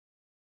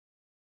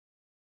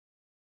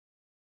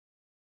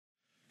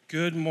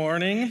Good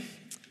morning.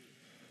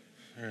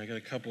 All right, I got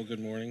a couple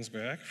good mornings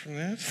back from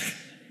that.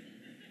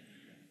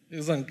 It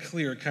was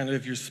unclear kind of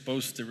if you're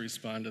supposed to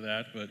respond to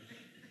that, but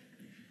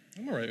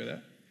I'm all right with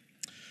that.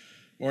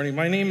 Morning,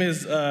 my name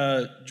is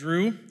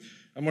Drew.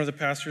 I'm one of the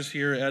pastors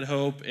here at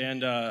Hope,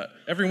 and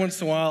every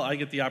once in a while I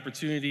get the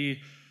opportunity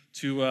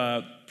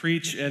to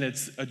preach, and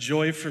it's a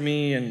joy for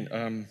me, and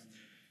I'm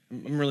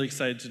really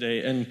excited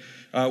today. And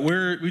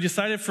we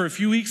decided for a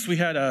few weeks we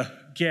had a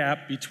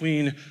gap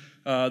between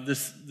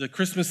the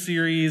Christmas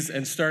series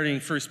and starting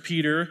 1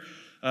 Peter,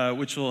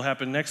 which will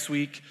happen next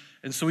week.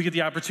 And so we get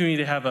the opportunity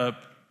to have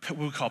what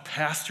we call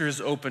pastor's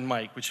open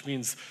mic, which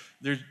means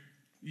you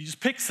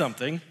just pick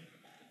something,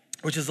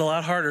 which is a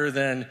lot harder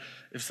than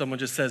if someone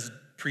just says,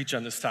 preach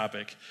on this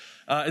topic.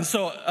 And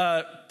so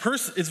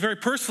it's very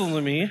personal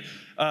to me.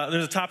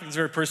 There's a topic that's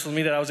very personal to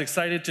me that I was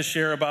excited to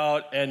share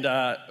about. And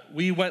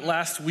we went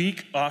last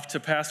week off to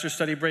pastor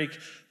study break.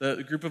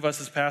 The group of us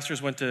as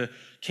pastors went to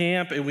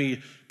camp, and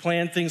we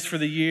planned things for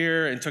the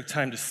year and took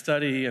time to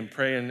study and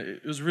pray. And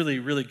it was really,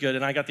 really good.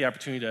 And I got the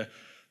opportunity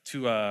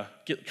to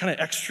get kind of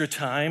extra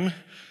time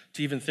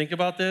to even think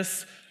about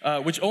this,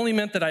 which only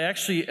meant that I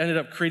actually ended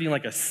up creating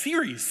like a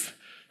series.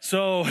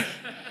 So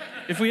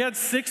if we had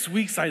 6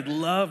 weeks, I'd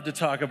love to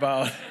talk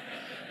about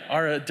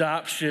our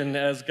adoption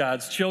as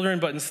God's children,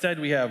 but instead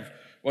we have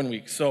 1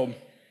 week. So I'm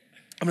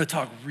going to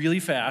talk really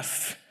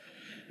fast,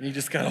 and you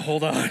just got to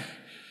hold on.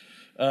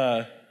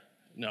 I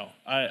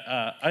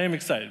am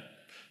excited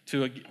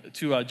to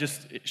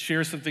just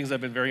share some things that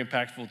have been very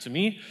impactful to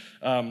me.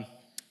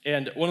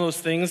 And one of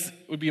those things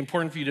would be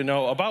important for you to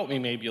know about me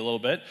maybe a little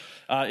bit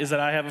is that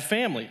I have a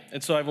family.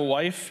 And so I have a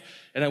wife,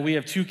 and we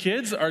have 2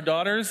 kids, our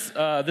daughters.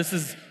 This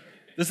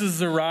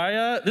is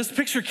Zariah. This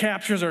picture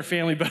captures our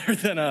family better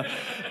than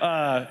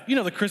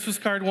the Christmas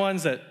card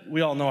ones that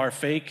we all know are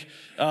fake.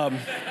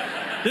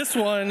 This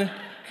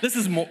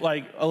is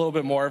like a little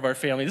bit more of our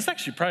family. This is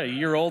actually probably a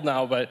year old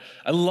now, but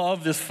I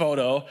love this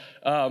photo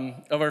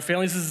of our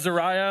family. This is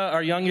Zariah,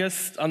 our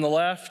youngest on the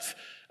left,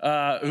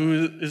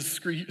 who is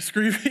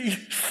screaming,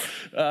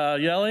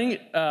 yelling,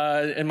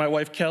 and my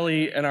wife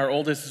Kelly, and our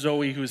oldest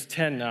Zoe, who's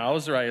 10 now.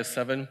 Zariah's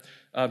 7.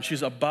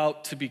 She's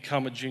about to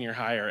become a junior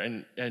hire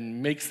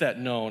and makes that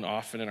known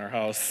often in our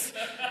house,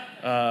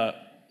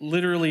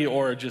 literally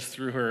or just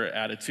through her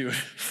attitude.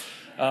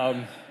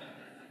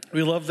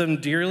 We love them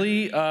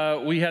dearly.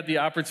 We had the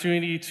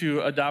opportunity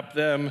to adopt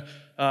them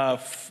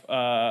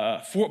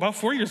about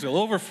 4 years ago, a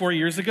little over 4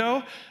 years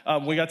ago.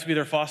 We got to be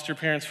their foster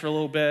parents for a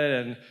little bit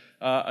and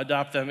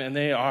adopt them, and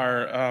they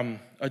are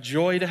a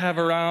joy to have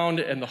around,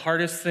 and the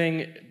hardest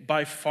thing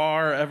by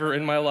far ever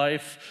in my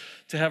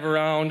life to have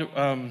around.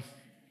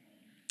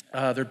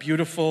 They're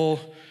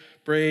beautiful,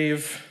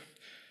 brave,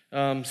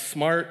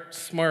 smart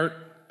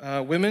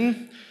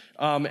women,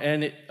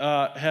 and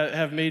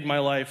have made my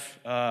life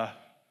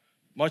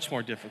much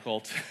more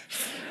difficult.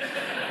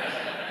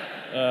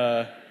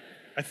 I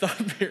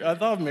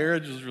thought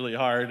marriage was really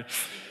hard,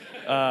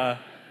 and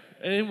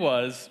it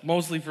was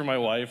mostly for my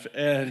wife,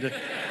 and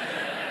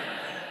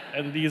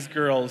these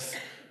girls,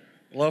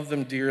 love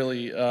them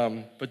dearly,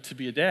 but to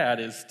be a dad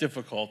is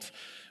difficult.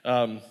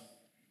 To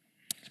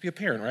be a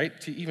parent, right?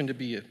 To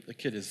be a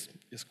kid is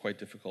quite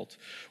difficult.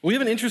 Well, we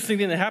have an interesting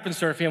thing that happens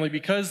to our family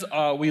because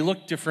we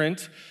look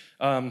different,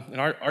 and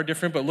are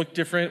different, but look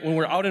different. When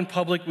we're out in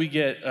public, we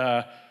get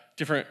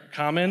different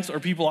comments, or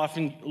people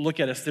often look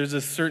at us. There's a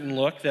certain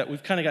look that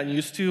we've kind of gotten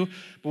used to,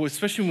 but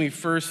especially when we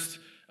first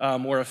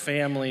were a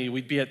family,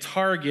 we'd be at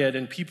Target,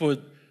 and people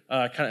would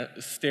kind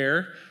of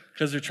stare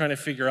because they're trying to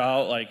figure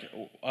out, like,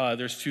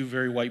 there's 2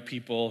 very white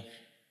people,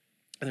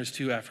 and there's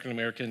 2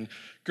 African-American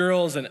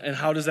girls, and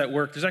how does that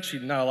work? There's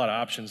actually not a lot of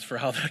options for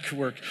how that could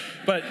work.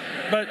 But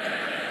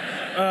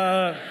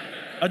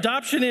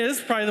adoption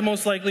is probably the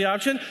most likely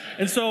option.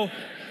 And so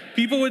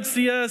people would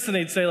see us, and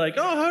they'd say, like,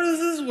 oh, how does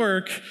this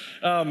work?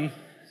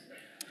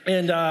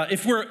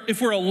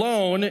 If we're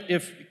alone,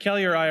 if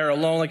Kelly or I are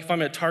alone, like if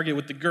I'm at Target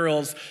with the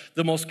girls,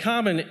 the most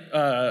common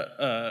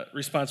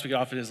response we get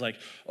often is like,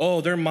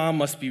 oh, their mom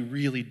must be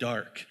really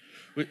dark,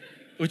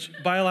 which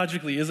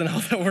biologically isn't how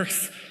that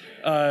works.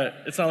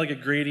 It's not like a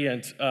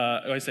gradient.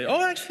 I say,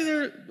 oh,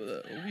 actually,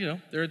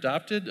 they're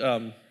adopted.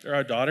 They're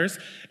our daughters.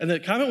 And the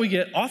comment we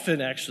get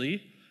often,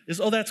 actually, is,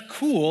 oh, that's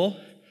cool.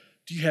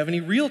 Do you have any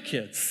real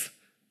kids?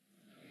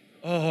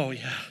 Oh,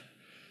 yeah.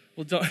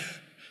 Well,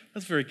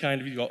 that's very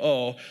kind of you to go,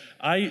 oh.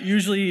 I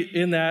usually,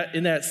 in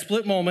that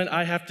split moment,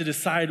 I have to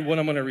decide when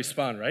I'm going to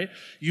respond, right?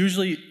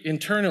 Usually,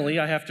 internally,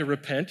 I have to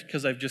repent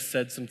because I've just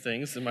said some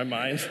things in my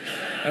mind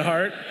and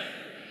heart.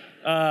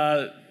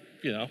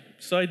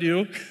 So I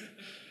do.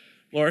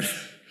 Lord,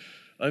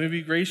 let me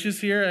be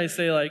gracious here. I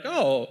say, like,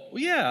 oh, well,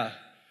 yeah.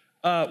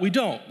 We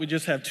don't. We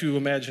just have 2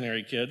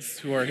 imaginary kids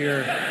who are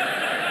here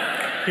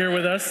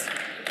with us.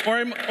 Or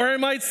I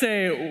might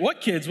say, what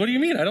kids? What do you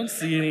mean? I don't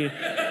see any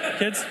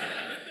kids.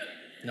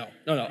 No.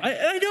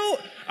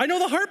 I know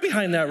the heart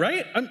behind that,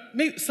 right?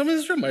 Maybe some of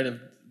this room might have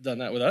done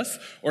that with us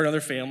or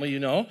another family,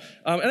 And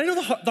I know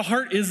the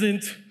heart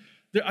isn't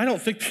I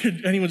don't think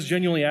that anyone's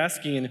genuinely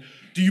asking,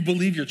 do you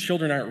believe your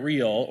children aren't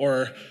real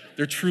or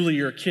they're truly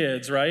your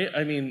kids, right?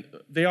 I mean,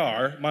 they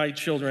are my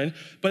children,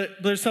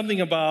 but there's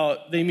something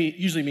about,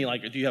 usually mean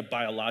like, do you have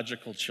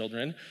biological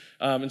children?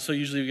 And so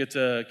usually we get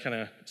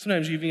to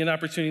sometimes you even get an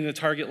opportunity in the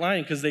target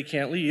line because they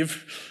can't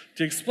leave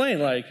to explain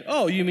like,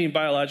 oh, you mean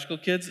biological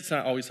kids? It's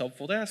not always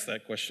helpful to ask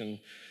that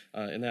question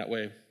in that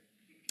way.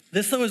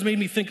 This though has made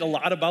me think a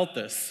lot about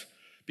this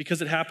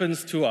because it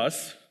happens to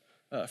us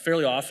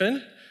fairly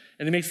often.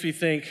 And it makes me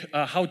think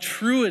how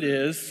true it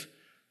is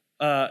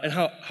and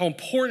how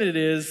important it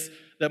is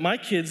that my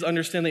kids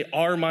understand they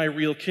are my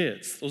real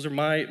kids. Those are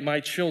my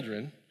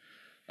children,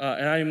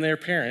 and I am their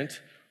parent.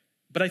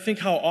 But I think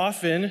how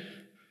often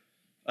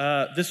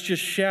this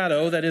just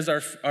shadow that is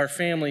our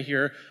family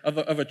here, of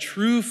a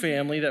true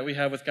family that we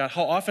have with God,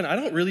 how often I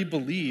don't really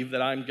believe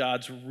that I'm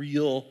God's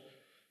real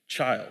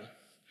child.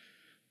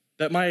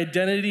 That my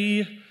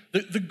identity,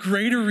 the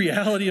greater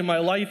reality of my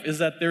life is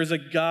that there's a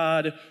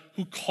God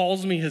who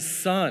calls me his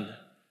son.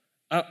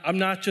 I'm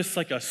not just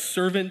like a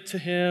servant to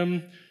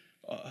him,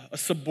 a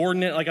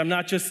subordinate. Like I'm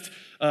not just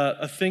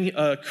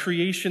a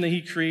creation that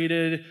he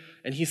created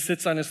and he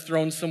sits on his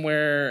throne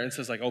somewhere and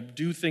says like, oh,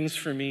 do things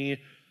for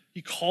me.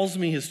 He calls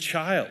me his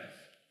child.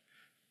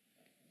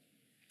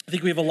 I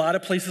think we have a lot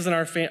of places in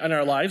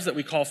our lives that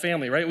we call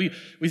family, right?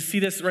 We see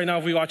this right now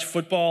if we watch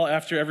football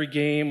after every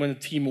game. When the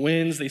team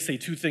wins, they say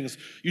two things.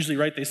 Usually,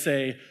 right, they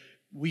say,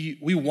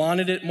 we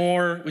wanted it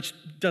more, which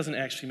doesn't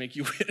actually make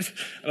you win,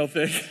 I don't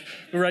think.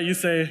 But right, you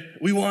say,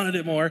 we wanted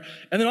it more.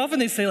 And then often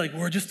they say, like,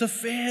 we're just a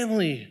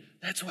family.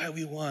 That's why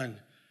we won,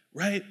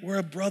 right? We're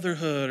a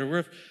brotherhood,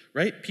 or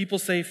right? People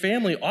say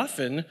family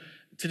often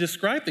to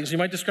describe things. You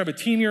might describe a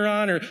team you're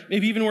on, or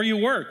maybe even where you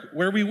work.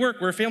 Where we work,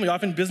 we're a family.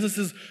 Often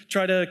businesses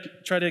try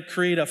to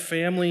create a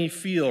family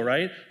feel,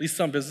 right? At least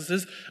some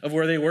businesses of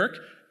where they work,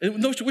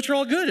 which are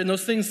all good. And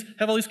those things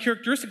have all these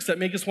characteristics that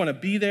make us want to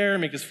be there,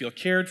 make us feel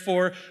cared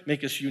for,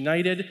 make us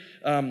united.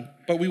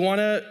 But we want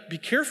to be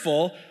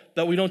careful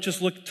that we don't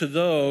just look to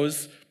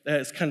those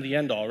as kind of the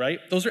end all, right?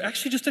 Those are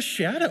actually just a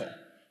shadow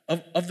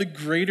of the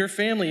greater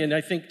family. And I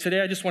think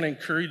today I just want to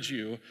encourage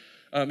you,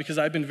 because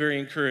I've been very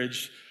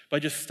encouraged by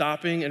just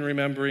stopping and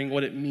remembering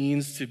what it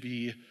means to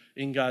be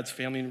in God's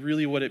family and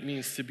really what it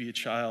means to be a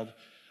child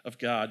of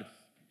God,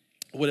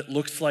 what it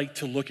looks like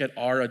to look at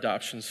our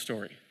adoption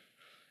story.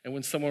 And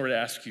when someone were to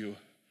ask you,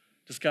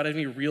 does God have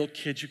any real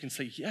kids? You can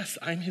say, yes,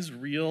 I'm his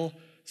real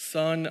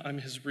son. I'm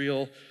his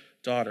real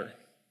daughter.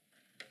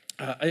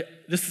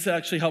 This has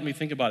actually helped me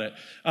think about it.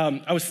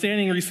 I was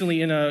standing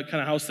recently in a kind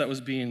of house that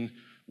was being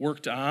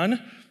worked on.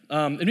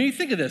 And when you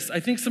think of this, I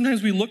think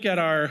sometimes we look at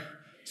our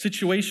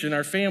situation,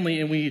 our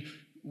family, and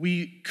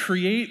we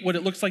create what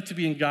it looks like to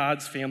be in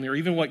God's family, or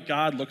even what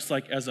God looks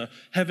like as a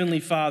heavenly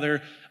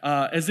father,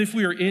 as if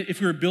we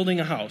were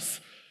building a house.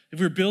 If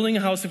we were building a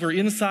house, if we were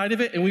inside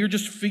of it, and we were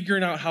just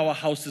figuring out how a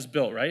house is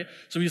built, right?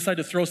 So we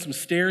decided to throw some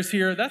stairs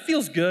here. That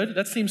feels good.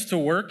 That seems to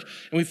work.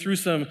 And we threw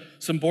some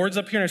boards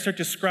up here, and I start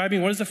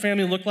describing what does a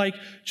family look like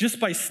just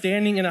by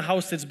standing in a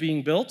house that's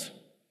being built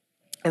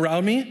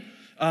around me.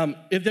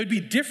 It would be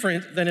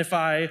different than if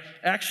I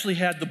actually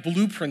had the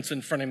blueprints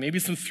in front of me, maybe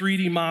some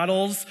 3D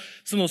models,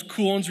 some of those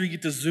cool ones where you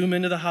get to zoom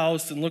into the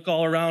house and look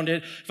all around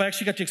it. If I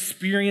actually got to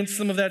experience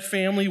some of that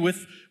family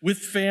with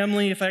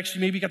family, if I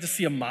actually maybe got to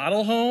see a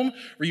model home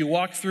where you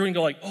walk through and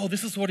go like, oh,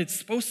 this is what it's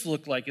supposed to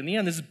look like. In the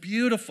end, this is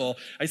beautiful.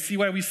 I see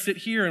why we sit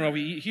here and why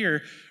we eat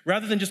here,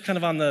 rather than just kind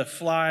of on the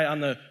fly,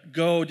 on the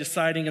go,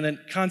 deciding and then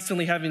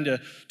constantly having to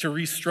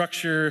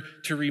restructure,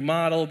 to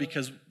remodel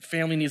because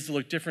family needs to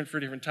look different for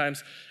different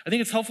times. I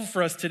think it's helpful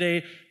for us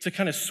today to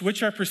kind of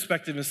switch our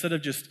perspective instead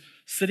of just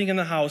sitting in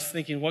the house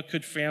thinking, what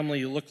could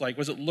family look like?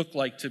 What does it look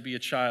like to be a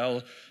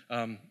child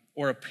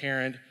or a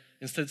parent?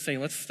 Instead of saying,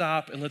 let's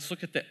stop and let's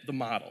look at the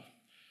model.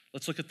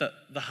 Let's look at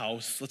the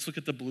house. Let's look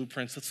at the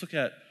blueprints. Let's look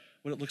at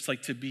what it looks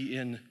like to be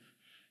in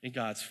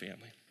God's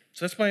family.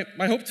 So that's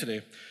my hope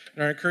today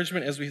and our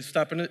encouragement as we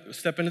step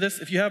into this.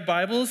 If you have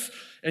Bibles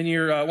and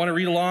you want to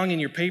read along in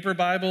your paper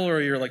Bible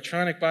or your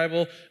electronic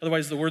Bible,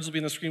 otherwise the words will be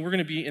on the screen. We're going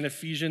to be in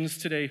Ephesians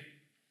today,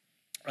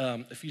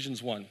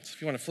 Ephesians 1. So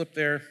if you want to flip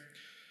there,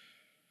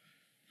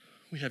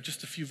 we have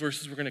just a few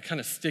verses we're going to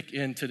kind of stick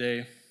in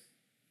today.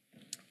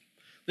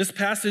 This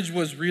passage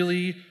was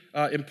really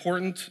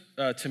important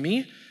to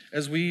me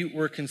as we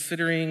were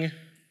considering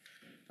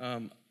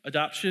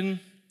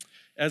adoption.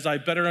 As I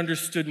better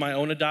understood my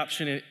own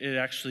adoption, it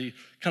actually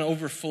kind of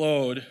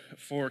overflowed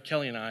for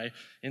Kelly and I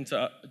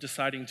into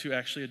deciding to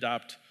actually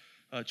adopt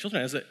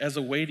children as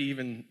a way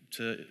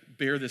to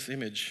bear this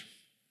image.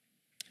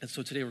 And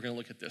so today we're going to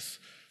look at this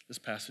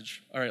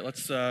passage. All right,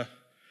 let's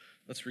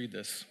read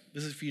this.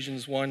 This is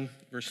Ephesians 1,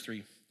 verse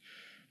 3.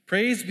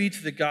 Praise be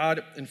to the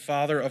God and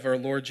Father of our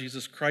Lord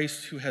Jesus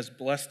Christ, who has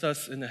blessed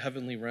us in the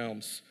heavenly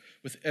realms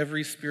with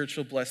every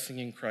spiritual blessing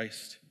in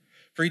Christ.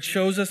 For he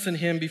chose us in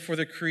him before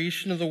the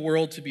creation of the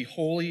world to be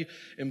holy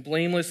and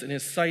blameless in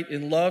his sight.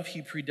 In love,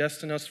 he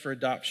predestined us for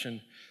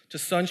adoption to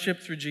sonship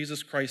through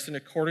Jesus Christ in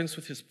accordance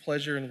with his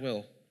pleasure and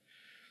will,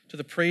 to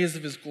the praise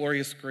of his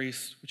glorious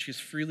grace, which he has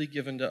freely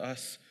given to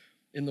us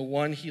in the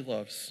one he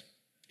loves.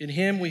 In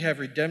him we have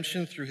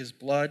redemption through his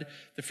blood,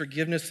 the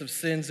forgiveness of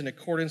sins in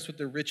accordance with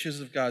the riches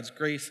of God's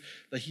grace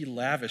that he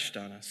lavished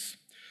on us.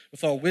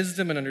 With all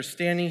wisdom and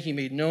understanding, he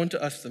made known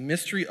to us the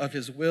mystery of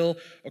his will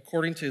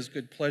according to his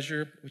good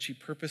pleasure, which he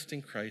purposed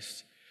in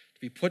Christ, to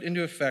be put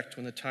into effect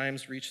when the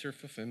times reach their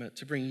fulfillment,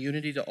 to bring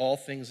unity to all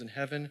things in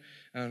heaven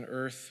and on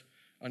earth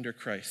under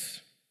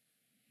Christ.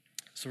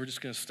 So we're just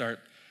going to start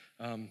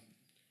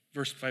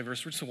verse by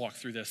verse. We're just going to walk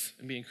through this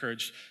and be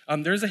encouraged.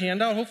 There's a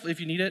handout, hopefully, if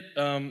you need it.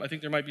 I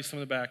think there might be some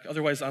in the back.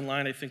 Otherwise,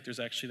 online, I think there's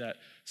actually that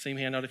same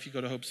handout if you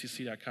go to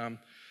hopecc.com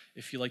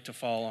if you like to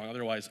follow along.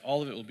 Otherwise,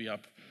 all of it will be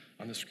up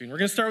on the screen. We're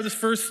going to start with this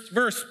first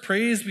verse.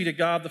 Praise be to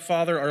God the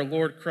Father, our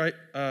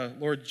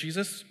Lord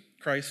Jesus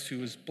Christ, who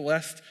has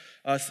blessed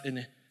us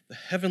in the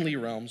heavenly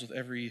realms with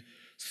every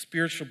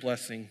spiritual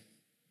blessing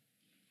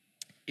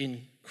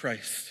in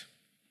Christ.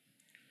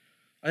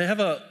 I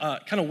have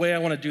a kind of way I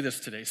want to do this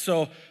today.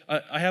 So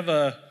I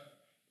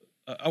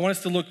want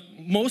us to look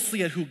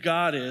mostly at who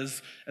God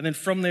is, and then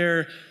from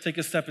there take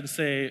a step and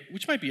say,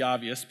 which might be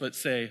obvious, but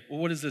say, well,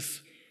 what does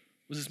this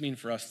mean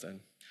for us then?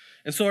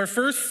 And so our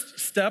first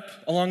step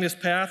along this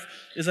path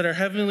is that our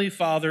Heavenly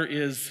Father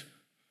is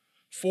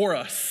for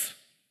us.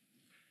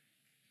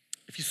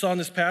 If you saw in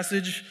this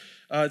passage,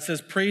 it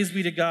says, praise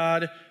be to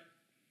God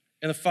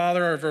and the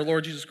Father of our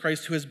Lord Jesus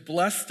Christ, who has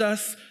blessed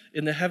us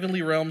in the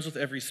heavenly realms with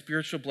every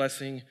spiritual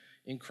blessing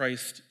in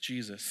Christ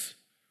Jesus.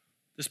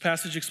 This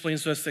passage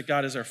explains to us that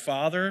God is our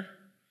Father.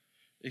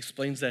 It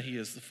explains that he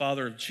is the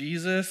Father of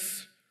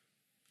Jesus,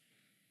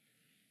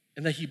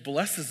 and that he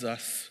blesses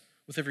us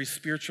with every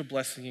spiritual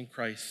blessing in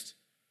Christ.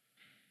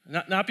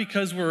 Not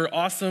because we're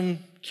awesome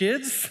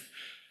kids,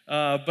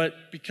 but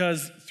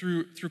because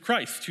through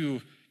Christ, who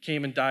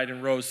came and died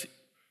and rose.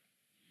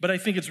 But I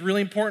think it's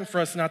really important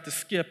for us not to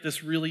skip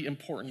this really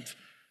important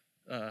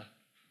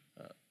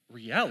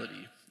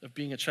reality of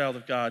being a child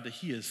of God, that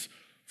he is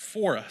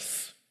for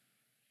us.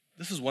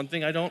 This is one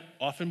thing I don't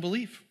often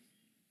believe,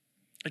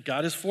 that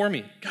God is for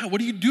me. God, what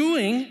are you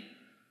doing?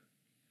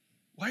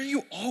 Why are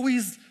you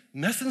always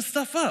messing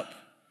stuff up?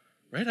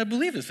 Right? I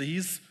believe this.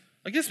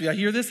 I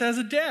hear this as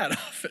a dad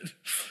often.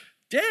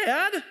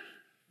 Dad?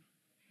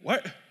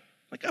 What?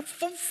 Like, I'm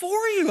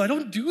for you. I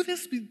don't do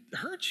this to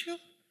hurt you.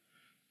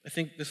 I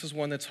think this is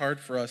one that's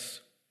hard for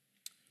us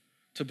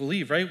to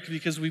believe, right?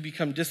 Because we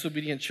become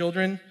disobedient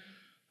children.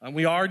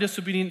 We are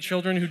disobedient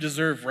children who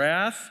deserve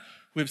wrath,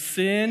 who have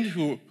sinned,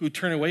 who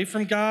turn away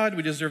from God.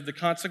 We deserve the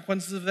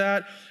consequences of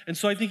that. And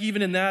so I think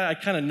even in that, I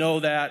kind of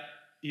know that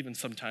even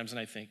sometimes, and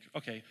I think,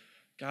 okay,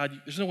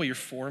 God, there's no way you're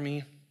for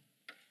me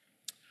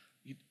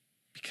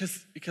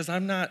because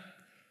I'm not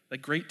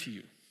that great to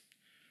you.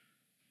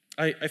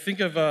 I think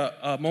of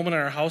a moment in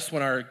our house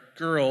when our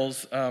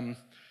girls,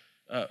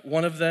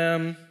 one of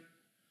them,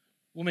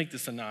 we'll make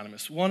this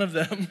anonymous, one of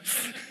them,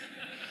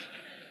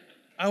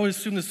 I would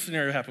assume this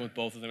scenario happened with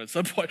both of them at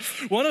some point.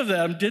 One of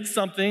them did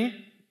something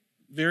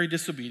very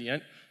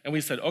disobedient, and we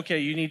said, okay,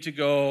 you need to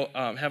go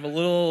have a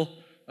little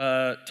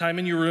time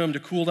in your room to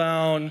cool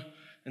down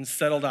and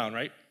settle down,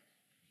 right?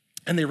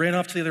 And they ran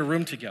off to the other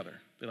room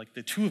together.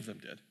 The two of them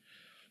did.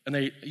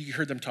 And you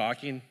heard them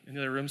talking in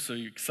the other room, so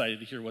you're excited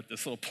to hear what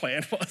this little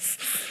plan was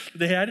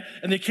they had.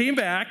 And they came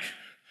back,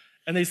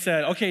 and they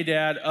said, okay,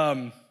 Dad,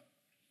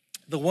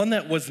 the one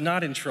that was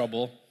not in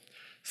trouble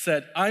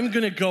said, I'm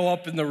going to go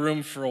up in the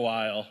room for a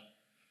while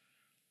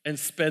and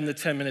spend the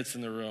 10 minutes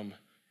in the room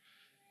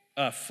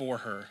for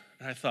her.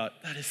 And I thought,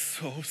 that is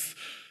so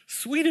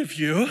sweet of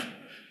you.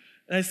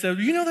 And I said,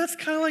 that's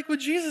kind of like what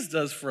Jesus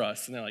does for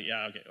us. And they're like,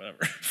 yeah, okay,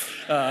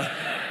 whatever.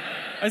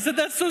 I said,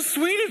 that's so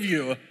sweet of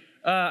you.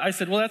 I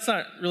said, well, that's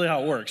not really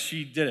how it works.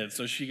 She did it,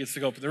 so she gets to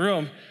go up in the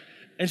room.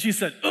 And she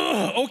said,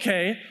 oh,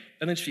 okay.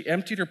 And then she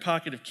emptied her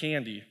pocket of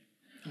candy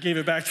and gave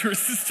it back to her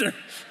sister.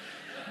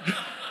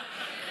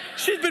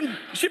 She'd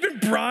been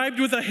bribed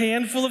with a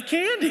handful of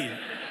candy.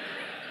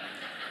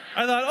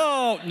 I thought,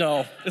 oh,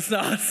 no, it's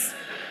not.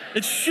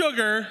 It's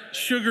sugar.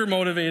 Sugar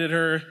motivated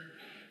her.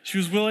 She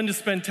was willing to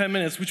spend 10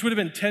 minutes, which would have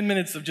been 10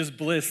 minutes of just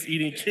bliss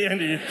eating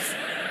candy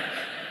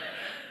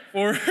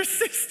for her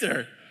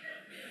sister.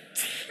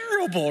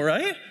 Terrible,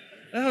 right?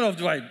 I don't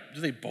know,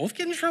 do they both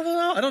get in trouble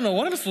now? I don't know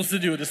what I'm supposed to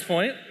do at this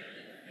point.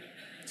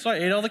 So I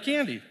ate all the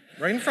candy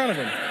right in front of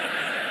him.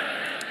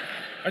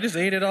 I just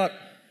ate it up.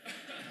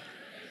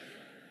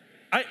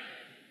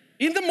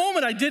 In the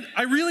moment,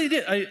 I really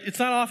did. It's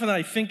not often that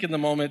I think in the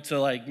moment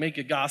to make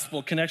a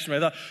gospel connection. I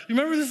thought,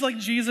 remember this is like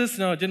Jesus?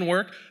 No, it didn't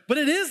work. But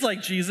it is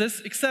like Jesus,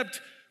 except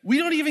we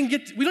don't even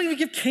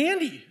give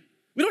candy.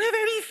 We don't have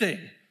anything.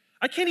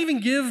 I can't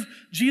even give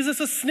Jesus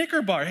a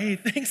Snicker bar. Hey,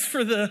 thanks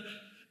for the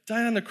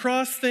dying on the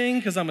cross thing,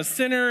 because I'm a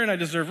sinner and I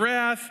deserve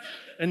wrath.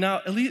 And now,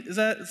 at least, is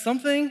that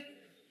something?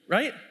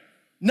 Right?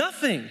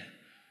 Nothing.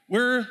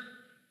 Where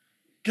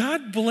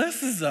God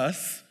blesses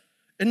us,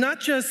 and not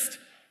just,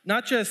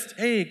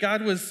 hey,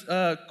 God was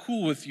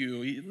cool with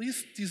you. At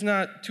least he's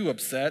not too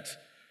upset.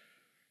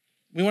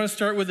 We want to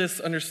start with this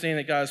understanding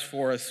that God is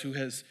for us, who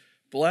has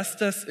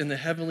blessed us in the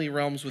heavenly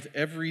realms with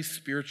every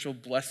spiritual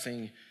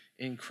blessing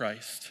in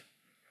Christ.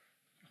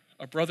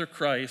 Our brother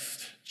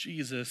Christ,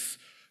 Jesus,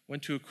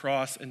 went to a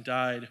cross and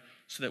died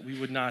so that we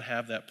would not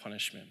have that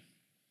punishment.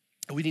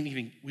 We didn't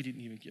even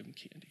give him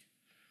candy.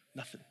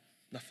 Nothing.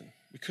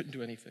 We couldn't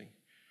do anything.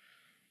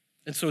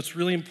 And so it's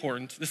really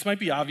important. This might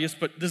be obvious,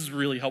 but this is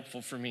really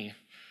helpful for me.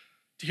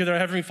 To hear that our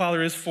Heavenly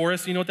Father is for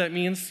us, you know what that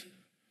means?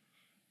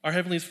 Our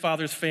Heavenly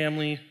Father's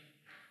family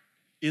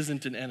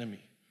isn't an enemy.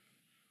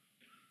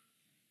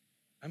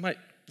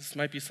 This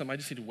might be something I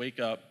just need to wake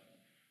up,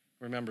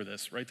 remember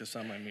this, write this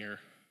on my mirror.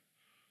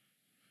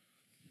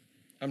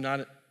 I'm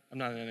not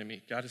an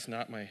enemy. God is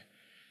not my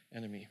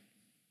enemy.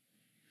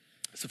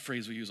 It's a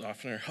phrase we use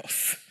often in our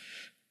house.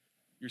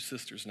 Your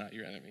sister's not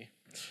your enemy.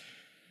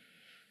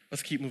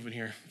 Let's keep moving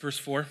here. Verse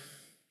 4.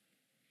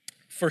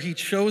 For he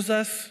chose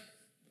us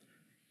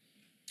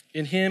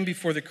in him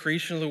before the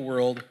creation of the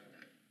world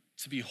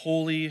to be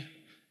holy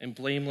and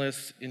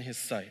blameless in his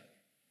sight.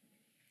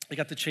 I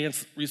got the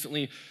chance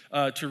recently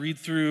to read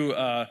through,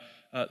 I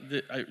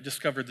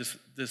discovered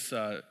this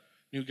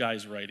new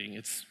guy's writing.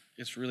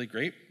 It's really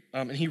great.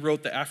 And he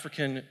wrote the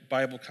African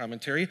Bible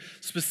commentary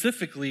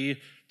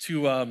specifically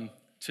to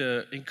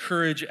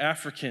encourage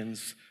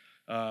Africans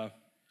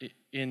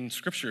in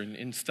Scripture,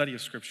 in study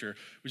of Scripture,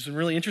 which is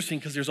really interesting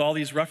because there's all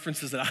these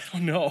references that I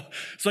don't know.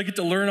 So I get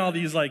to learn all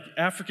these like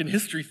African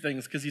history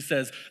things because he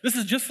says, this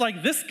is just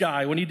like this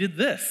guy when he did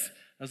this.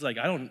 I was like,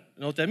 I don't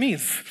know what that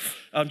means.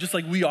 Just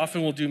like we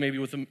often will do maybe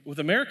with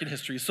American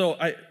history. So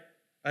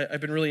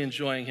I've been really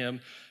enjoying him.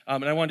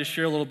 And I wanted to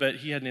share a little bit.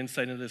 He had an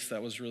insight into this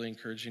that was really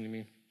encouraging to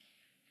me.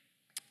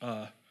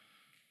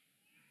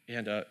 Here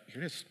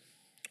it is.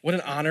 What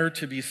an honor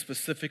to be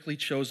specifically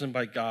chosen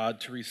by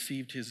God to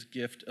receive his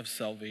gift of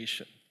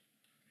salvation.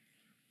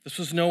 This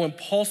was no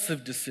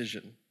impulsive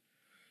decision,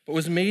 but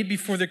was made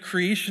before the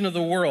creation of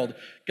the world.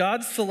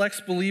 God selects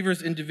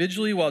believers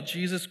individually while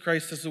Jesus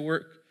Christ does the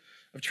work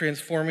of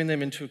transforming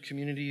them into a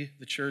community,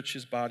 the church,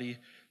 his body.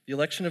 The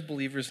election of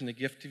believers and the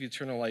gift of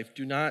eternal life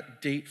do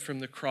not date from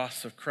the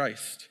cross of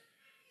Christ,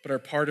 but are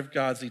part of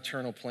God's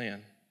eternal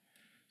plan.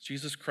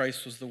 Jesus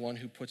Christ was the one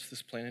who puts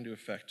this plan into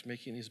effect,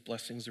 making these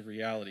blessings a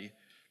reality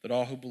that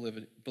all who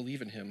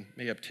believe in him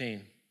may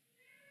obtain.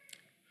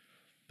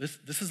 This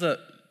is I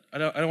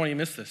don't want you to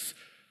miss this.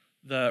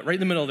 Right in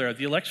the middle there,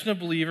 the election of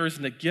believers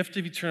and the gift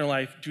of eternal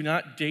life do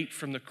not date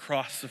from the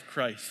cross of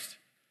Christ.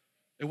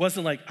 It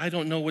wasn't like, I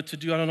don't know what to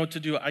do.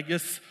 I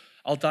guess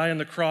I'll die on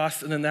the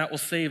cross and then that will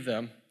save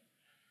them.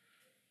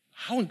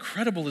 How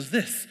incredible is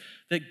this?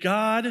 That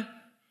God,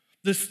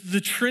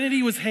 the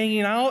Trinity was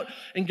hanging out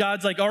and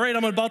God's like, all right,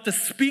 I'm about to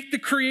speak the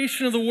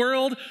creation of the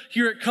world.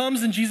 Here it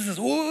comes. And Jesus says,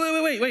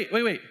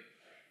 wait.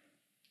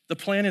 The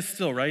plan is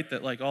still, right?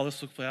 That like all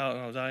this will play out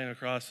and I'll die on a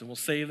cross and we'll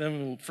save them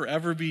and we'll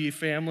forever be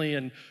family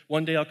and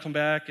one day I'll come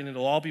back and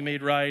it'll all be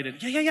made right.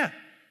 And yeah.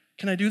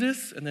 Can I do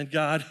this? And then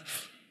God,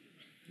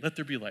 let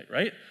there be light,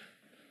 right?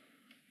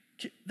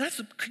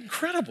 That's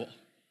incredible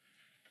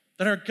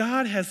that our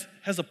God has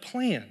a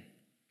plan,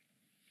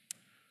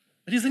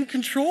 that he's in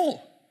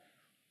control.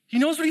 He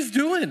knows what he's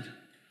doing.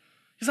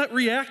 He's not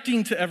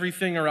reacting to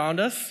everything around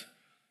us.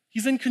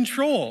 He's in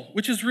control,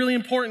 which is really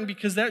important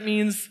because that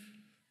means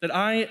that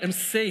I am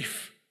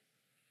safe.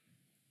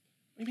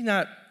 Maybe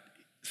not,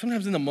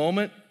 sometimes in the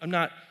moment, I'm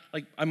not,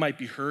 like I might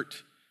be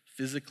hurt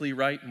physically,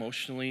 right,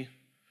 emotionally,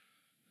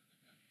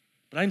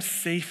 but I'm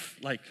safe,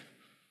 like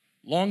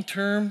long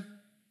term,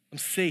 I'm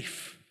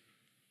safe.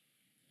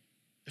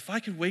 If I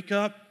could wake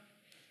up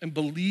and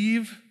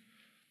believe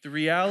the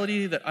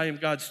reality that I am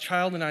God's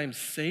child and I am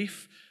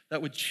safe,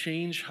 that would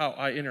change how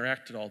I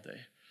interacted all day.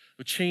 It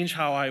would change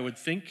how I would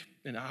think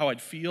and how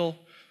I'd feel,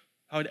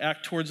 how I'd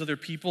act towards other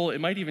people.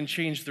 It might even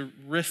change the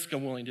risk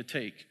I'm willing to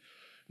take,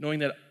 knowing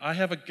that I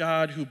have a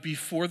God who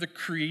before the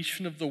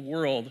creation of the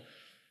world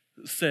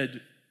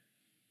said,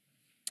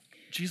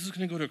 Jesus is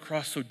going to go to a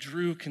cross so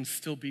Drew can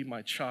still be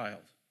my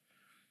child,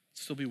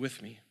 still be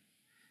with me.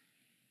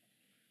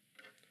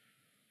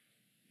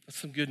 That's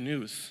some good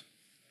news.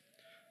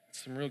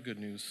 That's some real good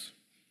news.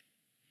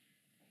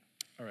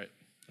 All right,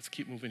 let's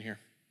keep moving here.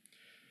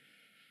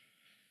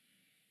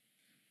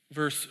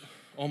 Verse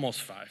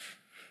almost 5.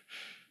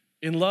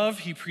 In love,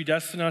 he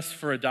predestined us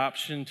for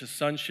adoption to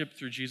sonship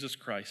through Jesus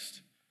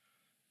Christ,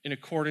 in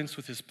accordance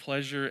with his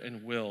pleasure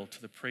and will, to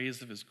the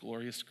praise of his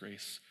glorious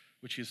grace,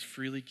 which he has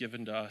freely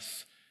given to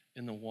us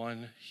in the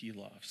one he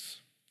loves.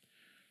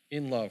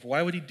 In love.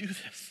 Why would he do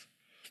this?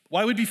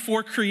 Why would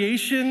before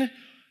creation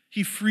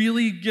he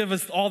freely give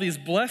us all these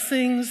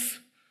blessings?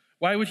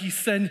 Why would he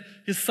send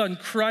his son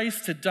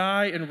Christ to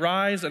die and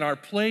rise in our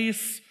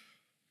place?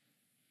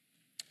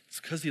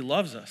 It's because he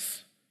loves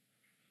us.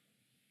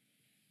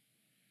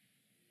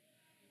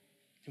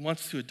 He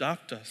wants to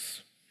adopt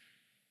us.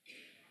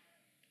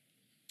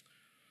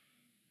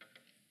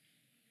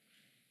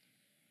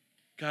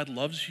 God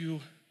loves you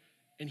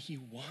and he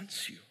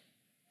wants you.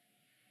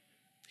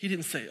 He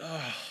didn't say,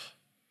 oh,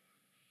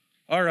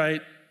 all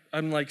right,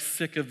 I'm like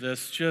sick of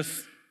this.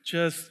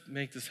 Just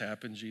make this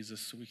happen, Jesus,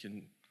 so we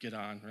can get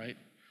on, right?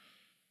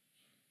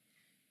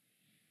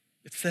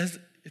 It says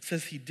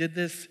he did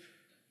this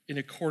in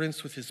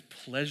accordance with his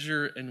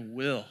pleasure and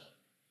will.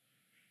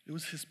 It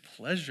was his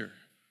pleasure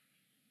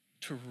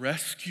to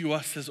rescue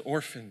us as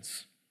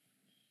orphans,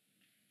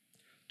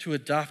 to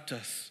adopt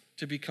us,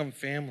 to become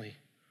family.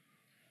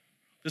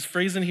 This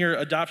phrase in here,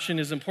 adoption,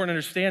 is important to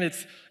understand.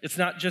 It's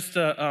not just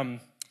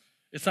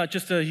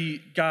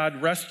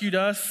God rescued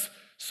us,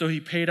 so he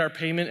paid our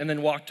payment and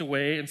then walked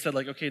away and said,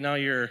 like, okay, now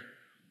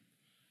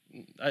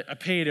I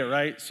paid it,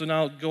 right? So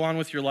now go on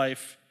with your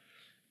life.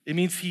 It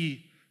means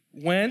he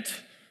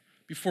went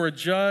before a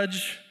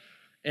judge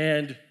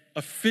and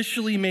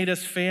officially made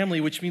us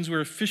family, which means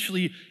we're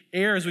officially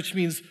heirs, which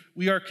means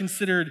we are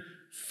considered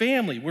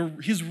family.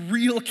 We're his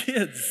real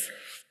kids.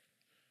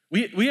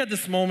 We had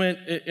this moment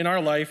in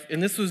our life,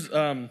 and this was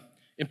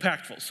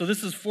impactful. So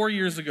this is 4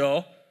 years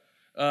ago.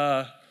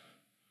 I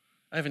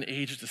haven't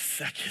aged a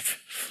second.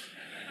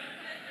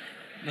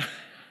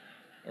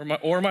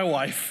 or my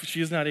wife.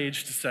 She has not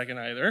aged a second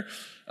either.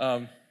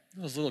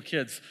 Those little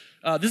kids.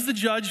 This is the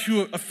judge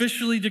who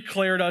officially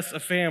declared us a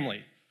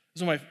family.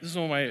 This is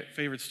one of my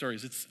favorite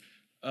stories. It's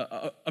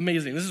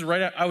amazing. This is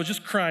I was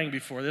just crying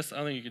before this. I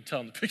don't think you can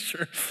tell in the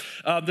picture.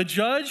 The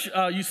judge,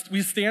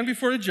 we stand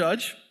before the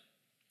judge,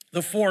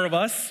 the four of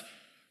us.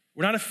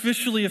 We're not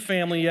officially a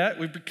family yet.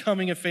 We're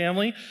becoming a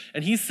family.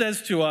 And he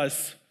says to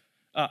us,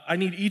 I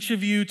need each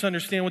of you to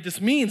understand what this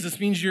means. This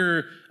means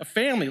you're a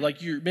family,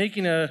 like you're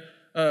making a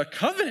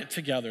covenant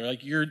together.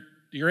 Like you're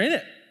in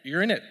it.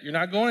 You're in it. You're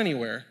not going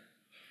anywhere.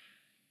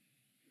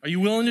 Are you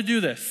willing to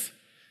do this?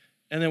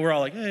 And then we're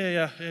all like,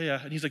 yeah.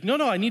 And he's like, no,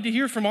 I need to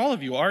hear from all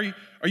of you. Are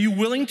you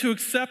willing to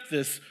accept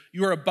this?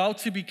 You are about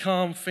to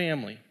become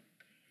family.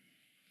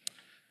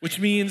 Which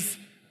means,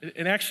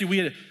 and actually we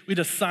had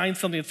to sign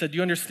something that said, do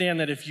you understand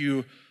that if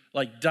you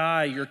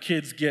die, your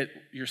kids get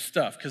your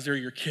stuff because they're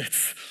your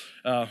kids?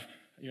 And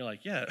you're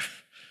like, yeah,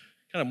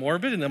 kind of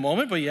morbid in the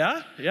moment, but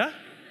yeah.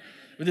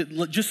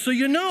 Just so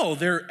you know,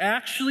 they're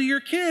actually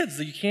your kids.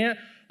 You can't,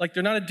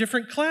 they're not a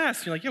different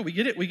class. You're like, yeah, we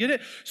get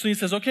it. So he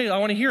says, okay, I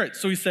want to hear it.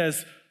 So he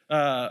says,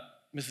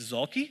 Mrs.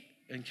 Zolke?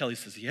 And Kelly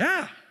says,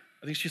 yeah.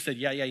 I think she said,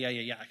 yeah,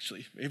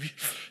 actually, maybe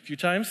a few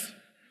times.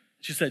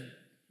 She said,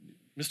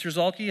 Mr.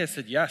 Zolke? I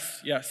said,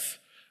 yes,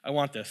 I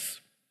want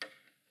this.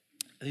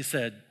 And he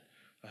said,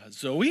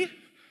 Zoe?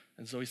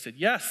 And Zoe said,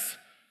 yes.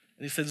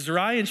 And he said,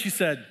 Zerai? And she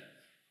said,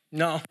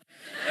 no.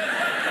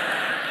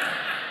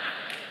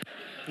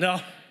 No.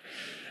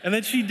 And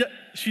then she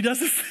does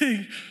this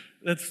thing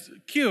that's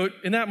cute.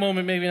 In that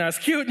moment, maybe not as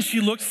cute. And she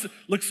looks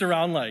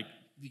around like,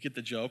 you get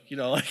the joke,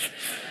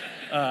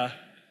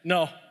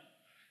 no.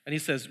 And he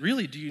says,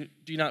 really, do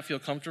you not feel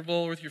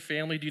comfortable with your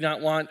family? Do you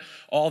not want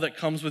all that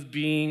comes with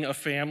being a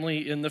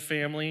family in the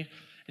family?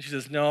 And she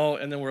says, no.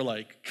 And then we're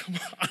like, come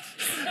on.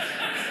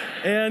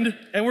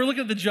 and we're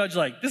looking at the judge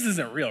like, this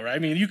isn't real, right? I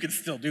mean, you could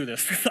still do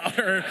this without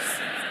her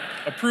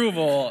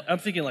approval. I'm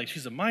thinking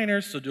she's a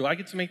minor, so do I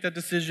get to make that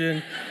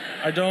decision?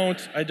 I don't.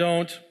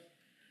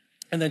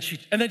 And then she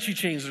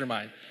changed her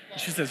mind.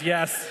 She says,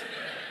 yes.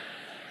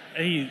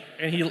 And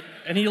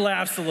he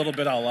laughs a little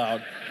bit out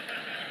loud.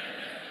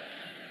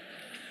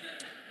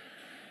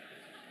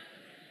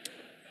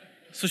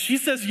 So she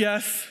says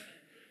yes.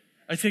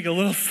 I take a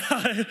little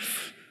sigh.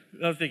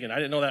 I'm thinking, I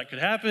didn't know that could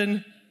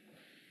happen.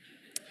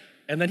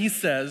 And then he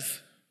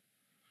says,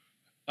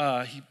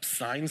 he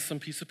signs some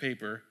piece of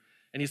paper,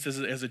 and he says,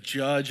 as a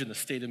judge in the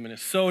state of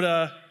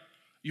Minnesota,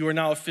 you are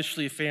now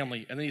officially a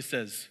family. And then he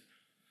says,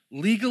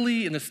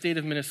 legally in the state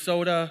of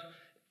Minnesota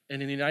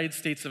and in the United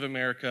States of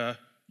America,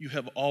 you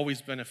have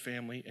always been a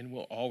family and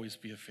will always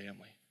be a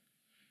family.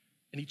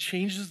 And he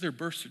changes their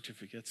birth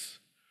certificates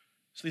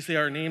so they say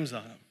our names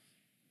on them.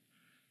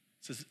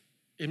 It says,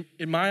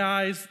 in my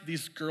eyes,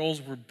 these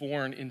girls were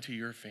born into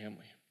your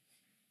family.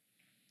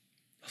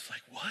 I was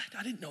like, what?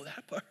 I didn't know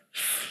that part.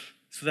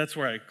 So that's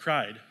where I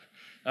cried.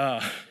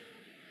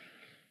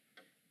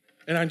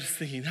 And I'm just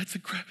thinking,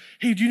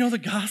 hey, do you know the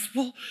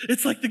gospel?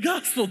 It's like the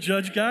gospel,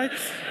 judge guy.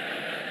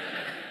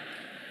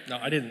 No,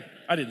 I didn't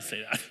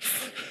say that.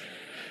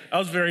 I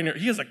was very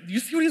nervous. He was like, do you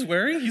see what he's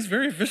wearing? He's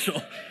very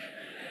official.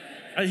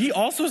 He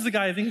also is the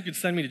guy I think who could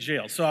send me to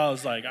jail. So I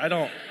was like, I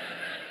don't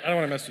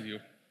want to mess with you.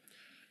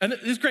 And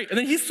it's great. And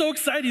then he's so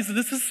excited. He said,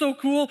 this is so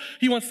cool.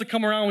 He wants to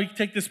come around. We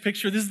take this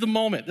picture. This is the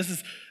moment. This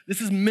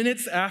is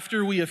minutes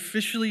after we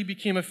officially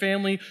became a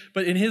family.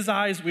 But in his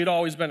eyes, we had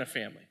always been a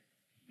family.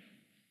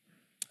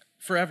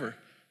 Forever.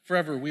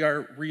 We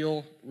are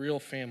real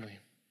family.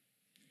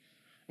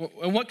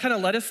 And what kind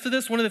of led us to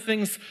this? One of the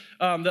things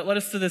that led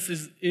us to this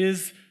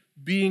is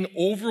being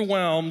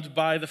overwhelmed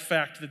by the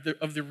fact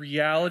of the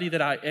reality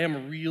that I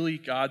am really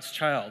God's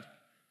child.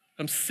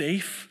 I'm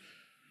safe,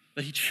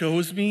 that he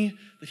chose me,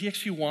 that he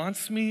actually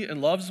wants me and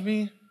loves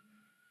me.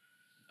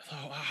 I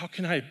thought, how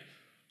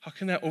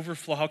can that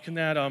overflow? How can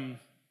that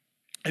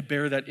I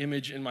bear that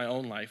image in my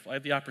own life? I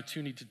have the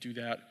opportunity to do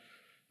that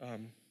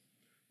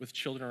with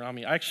children around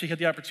me. I actually had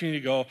the opportunity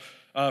to go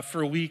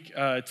for a week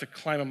to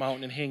climb a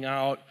mountain and hang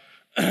out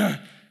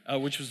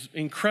which was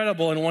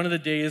incredible. And one of the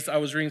days I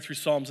was reading through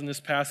Psalms, and this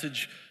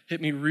passage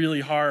hit me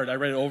really hard. I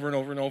read it over and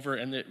over and over,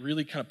 and it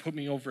really kind of put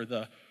me over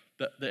the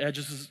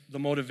edges, the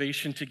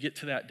motivation to get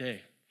to that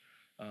day.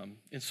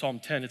 In Psalm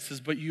 10, it says,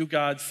 "But you,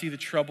 God, see the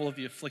trouble of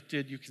the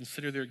afflicted. You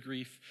consider their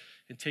grief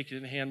and take it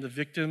in hand. The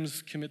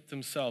victims commit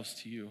themselves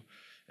to you,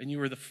 and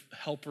you are the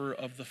helper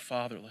of the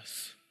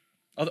fatherless."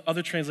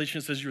 Other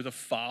translation says you're the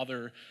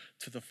father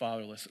to the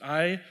fatherless.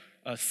 I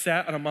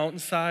sat on a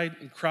mountainside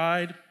and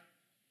cried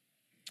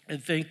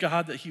and thanked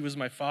God that he was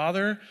my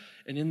father.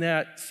 And in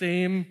that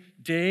same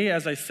day,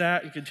 as I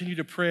sat and continued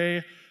to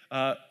pray,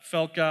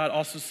 felt God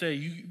also say,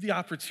 you the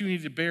opportunity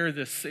to bear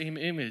this same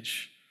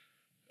image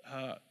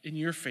in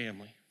your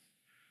family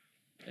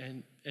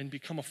and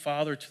become a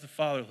father to the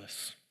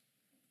fatherless.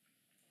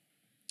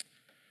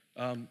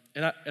 And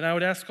I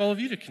would ask all of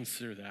you to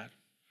consider that.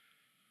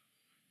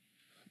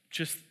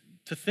 Just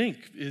to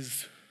think,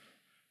 is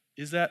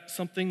that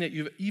something that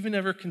you've even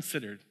ever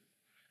considered?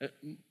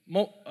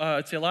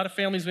 I'd say a lot of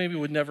families maybe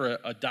would never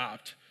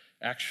adopt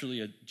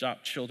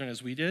children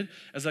as we did,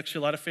 as actually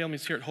a lot of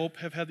families here at Hope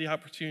have had the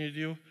opportunity to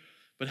do.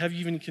 But have you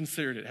even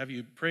considered it? Have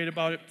you prayed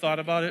about it, thought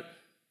about it?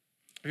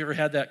 Have you ever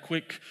had that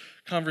quick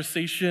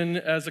conversation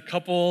as a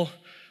couple?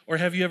 Or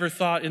have you ever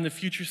thought in the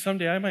future,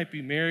 someday I might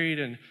be married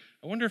and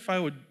I wonder if I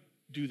would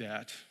do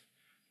that?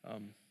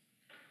 I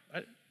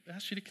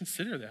ask you to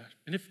consider that.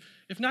 And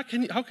if not,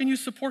 how can you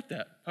support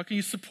that? How can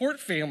you support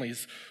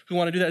families who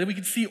want to do that? And we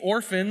can see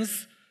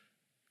orphans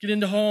get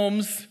into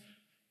homes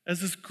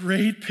as this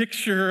great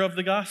picture of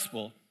the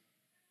gospel.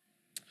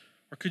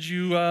 Or could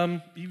you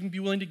even be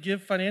willing to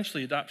give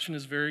financially? Adoption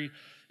is very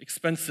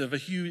expensive.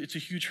 It's a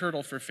huge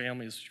hurdle for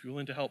families. Would you be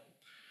willing to help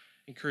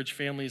encourage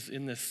families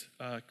in this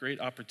great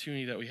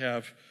opportunity that we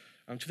have?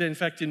 Today, in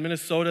fact, in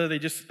Minnesota, I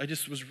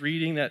just was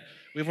reading that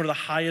we have one of the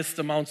highest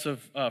amounts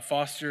of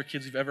foster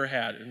kids we've ever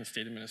had in the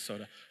state of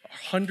Minnesota.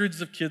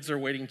 Hundreds of kids are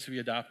waiting to be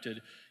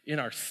adopted in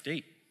our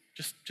state,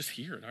 just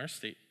here in our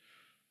state,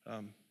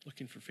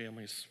 looking for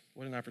families.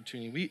 What an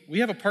opportunity. We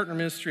have a partner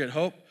ministry at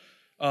Hope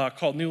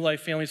called New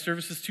Life Family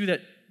Services, too,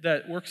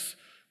 that works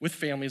with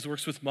families,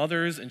 works with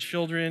mothers and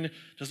children,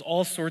 does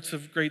all sorts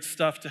of great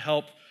stuff to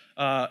help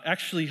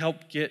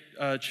get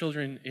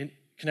children in,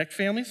 connect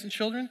families and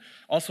children,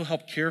 also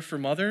help care for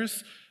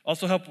mothers,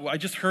 also help. I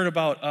just heard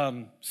about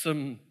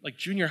some like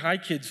junior high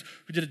kids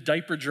who did a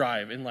diaper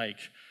drive and like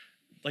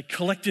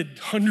collected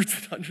hundreds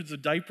and hundreds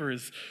of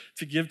diapers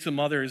to give to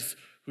mothers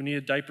who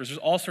needed diapers. There's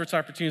all sorts of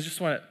opportunities.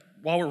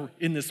 While we're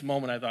in this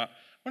moment, I thought,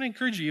 I want to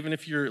encourage you, even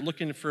if you're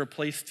looking for a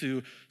place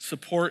to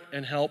support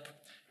and help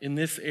in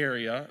this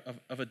area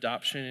of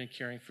adoption and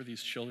caring for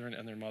these children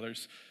and their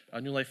mothers,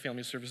 New Life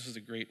Family Services is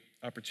a great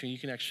opportunity. You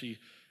can actually,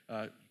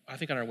 I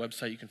think on our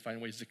website, you can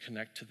find ways to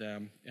connect to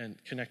them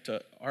and connect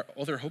to our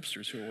other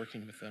Hopesters who are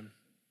working with them.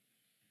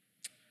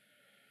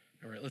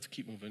 All right, let's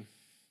keep moving.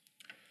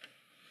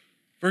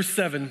 Verse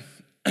 7,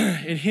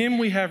 in him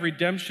we have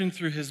redemption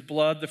through his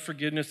blood, the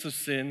forgiveness of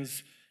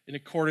sins, in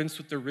accordance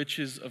with the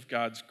riches of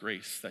God's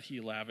grace that he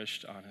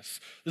lavished on us.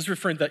 This is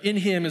referring, the in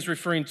him is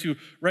referring to,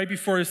 right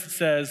before this it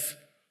says,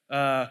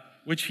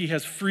 which he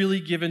has freely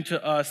given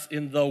to us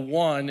in the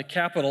one,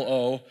 capital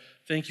O.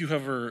 Thank you,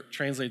 whoever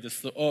translated this,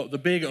 the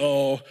big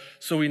O,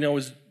 so we know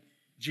is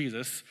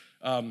Jesus,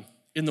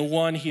 in the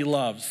one he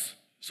loves.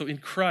 So in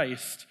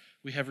Christ,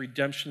 we have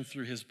redemption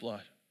through his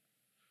blood.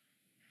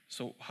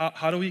 So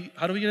how do we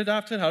get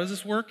adopted? How does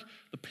this work?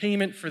 The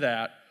payment for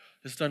that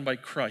is done by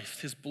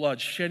Christ, his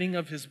blood, shedding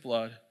of his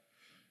blood,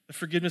 the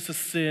forgiveness of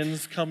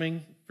sins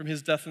coming from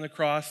his death on the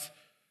cross,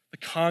 the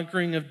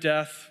conquering of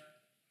death,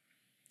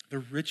 the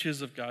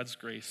riches of God's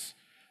grace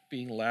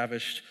being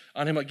lavished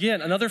on him.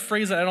 Again, another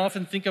phrase that I don't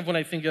often think of when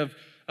I think of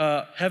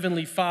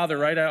Heavenly Father,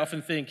 right? I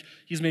often think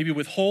he's maybe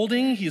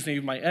withholding, he's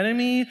maybe my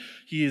enemy,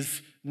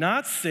 he's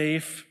not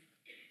safe,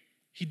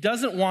 he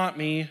doesn't want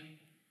me,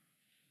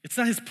 it's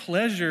not his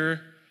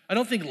pleasure. I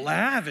don't think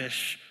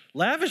lavish.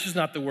 Lavish is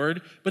not the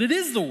word, but it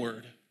is the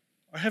word.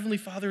 Our Heavenly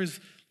Father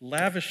has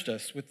lavished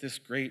us with this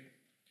great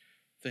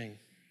thing.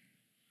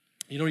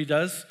 You know what he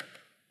does?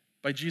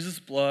 By Jesus'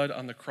 blood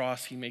on the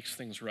cross, he makes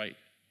things right.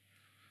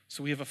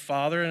 So we have a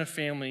father and a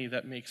family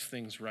that makes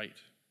things right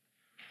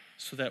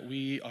so that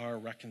we are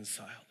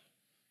reconciled.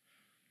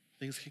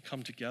 Things can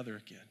come together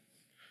again.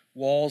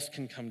 Walls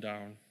can come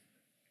down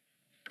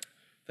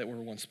that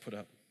were once put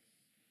up.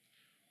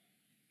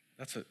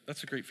 That's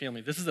a great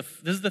family. This is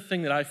the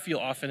thing that I feel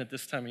often at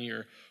this time of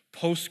year.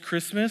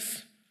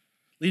 Post-Christmas,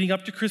 leading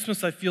up to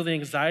Christmas, I feel the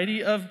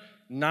anxiety of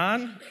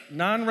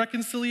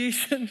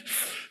non-reconciliation,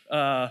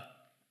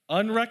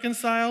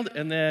 unreconciled,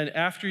 and then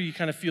after you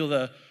kind of feel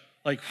the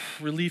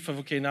relief of,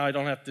 okay, now I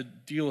don't have to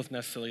deal with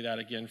necessarily that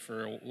again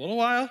for a little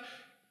while.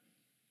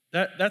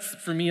 That's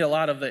for me a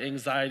lot of the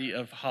anxiety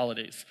of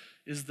holidays,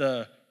 is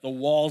the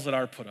walls that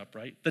are put up,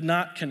 right? The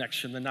not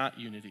connection, the not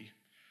unity.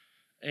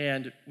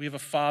 And we have a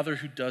Father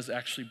who does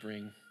actually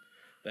bring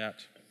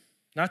that,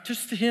 not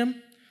just to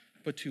him,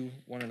 but to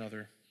one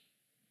another.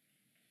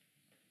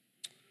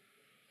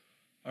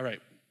 All right,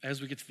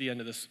 as we get to the end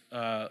of this,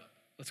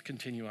 let's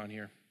continue on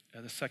here.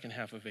 the second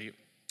half of 8.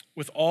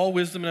 With all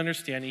wisdom and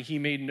understanding, he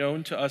made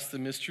known to us the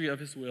mystery of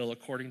his will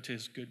according to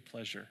his good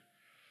pleasure.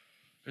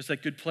 There's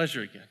that good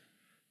pleasure again.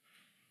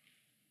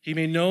 He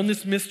made known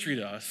this mystery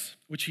to us,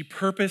 which he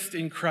purposed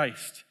in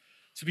Christ,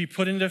 to be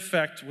put into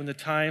effect when the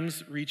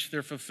times reach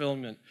their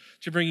fulfillment,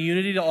 to bring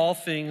unity to all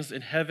things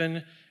in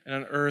heaven and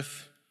on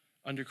earth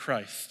under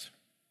Christ.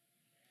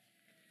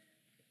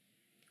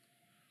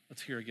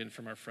 Let's hear again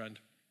from our friend.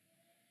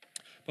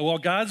 But while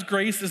God's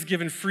grace is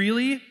given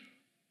freely,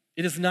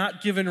 it is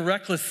not given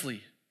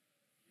recklessly.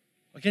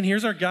 Again,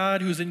 here's our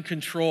God who's in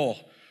control,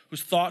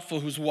 who's thoughtful,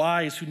 who's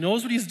wise, who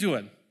knows what he's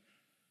doing.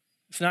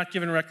 It's not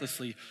given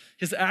recklessly.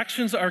 His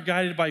actions are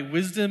guided by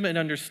wisdom and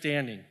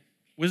understanding.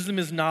 Wisdom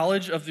is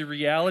knowledge of the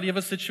reality of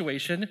a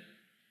situation.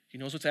 He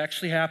knows what's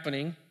actually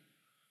happening.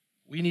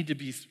 We need to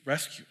be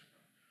rescued.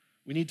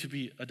 We need to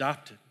be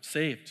adopted,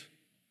 saved.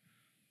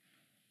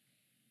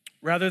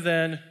 Rather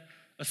than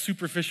a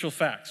superficial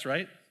facts,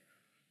 right?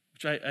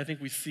 Which I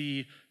think we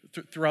see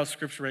throughout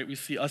Scripture, right? We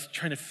see us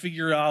trying to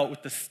figure out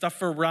with the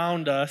stuff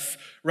around us,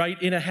 right?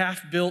 In a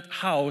half-built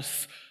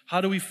house,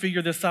 how do we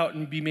figure this out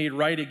and be made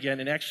right again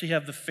and actually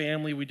have the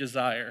family we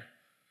desire?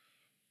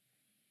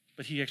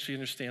 But he actually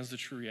understands the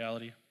true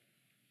reality.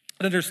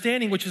 An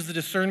understanding, which is the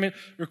discernment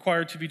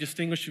required to be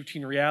distinguished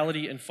between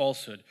reality and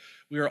falsehood.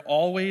 We are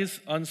always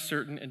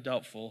uncertain and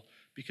doubtful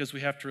because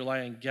we have to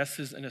rely on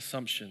guesses and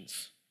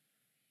assumptions.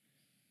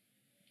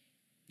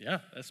 Yeah,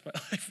 that's my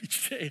life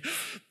each day.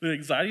 The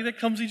anxiety that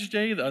comes each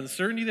day, the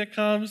uncertainty that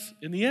comes.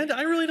 In the end,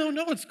 I really don't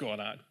know what's going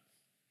on.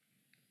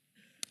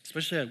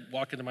 Especially I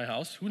walk into my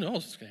house, who knows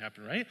what's going to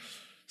happen, right?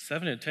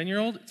 7 and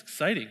 10-year-old, it's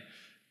exciting.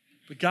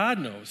 But God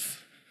knows,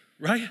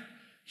 right?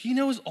 He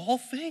knows all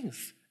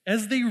things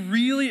as they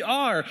really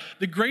are.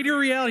 The greater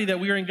reality that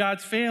we are in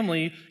God's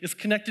family is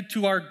connected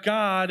to our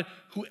God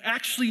who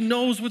actually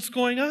knows what's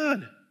going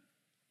on.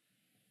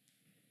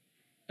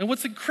 And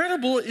what's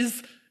incredible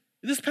is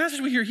this passage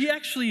we hear, he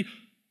actually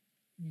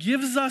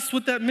gives us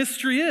what that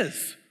mystery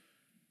is.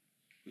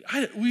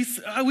 We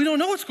don't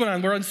know what's going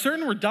on. We're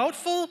uncertain, we're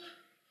doubtful.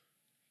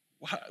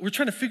 We're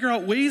trying to figure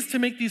out ways to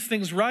make these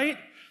things right,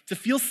 to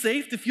feel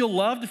safe, to feel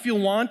loved, to feel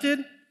wanted.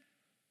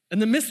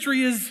 And the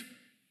mystery is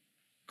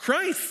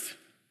Christ,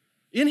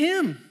 in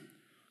him.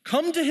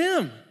 Come to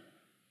him.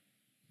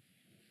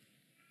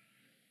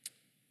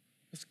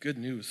 That's good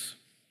news.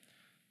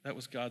 That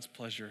was God's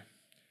pleasure.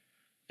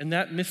 And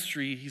that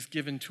mystery he's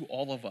given to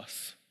all of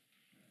us.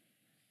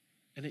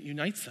 And it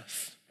unites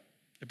us.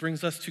 It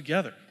brings us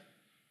together.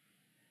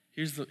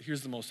 Here's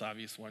the most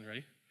obvious one,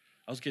 ready?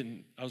 I was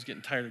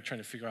getting tired of trying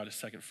to figure out a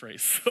second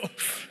phrase. So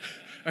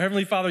our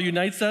Heavenly Father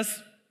unites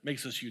us,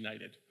 makes us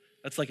united.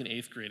 That's like an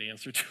 8th grade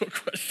answer to a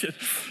question.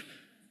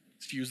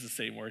 Let's use the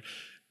same word.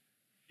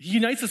 He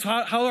unites us.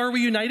 How are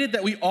we united?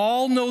 That we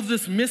all know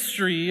this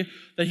mystery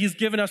that he's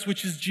given us,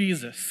 which is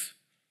Jesus.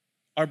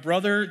 Our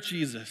brother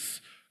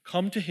Jesus.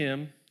 Come to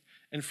him,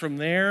 and from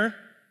there,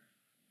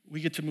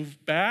 we get to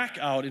move back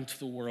out into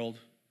the world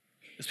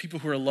as people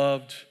who are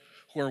loved,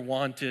 who are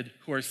wanted,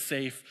 who are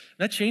safe.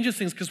 And that changes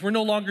things because we're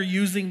no longer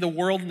using the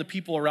world and the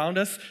people around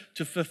us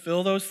to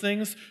fulfill those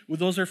things. Well,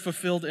 those are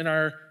fulfilled in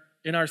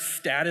our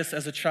status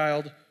as a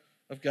child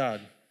of God.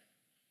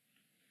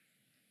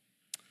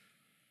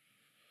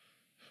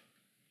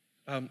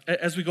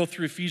 As we go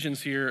through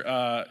Ephesians here,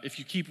 if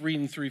you keep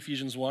reading through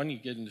Ephesians 1, you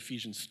get into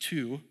Ephesians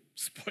 2.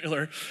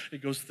 Spoiler,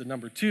 it goes to the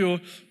number 2.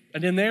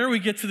 And in there we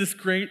get to this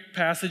great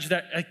passage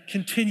that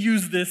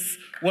continues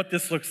what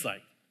this looks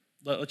like.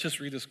 Let's just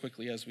read this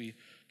quickly as we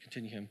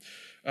continue him.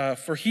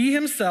 For he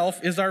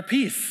himself is our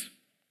peace,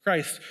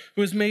 Christ,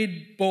 who has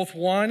made both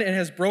one and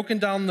has broken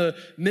down the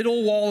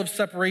middle wall of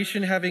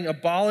separation, having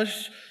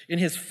abolished in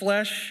his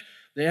flesh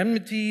the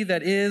enmity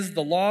that is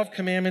the law of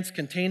commandments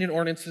contained in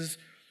ordinances,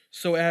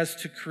 so as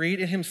to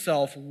create in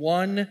himself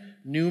one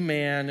new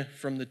man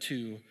from the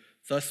two,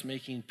 thus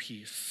making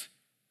peace.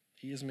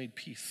 He has made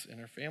peace in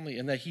our family,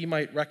 and that he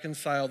might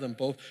reconcile them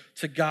both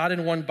to God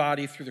in one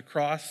body through the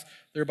cross,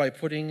 thereby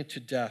putting to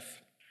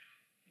death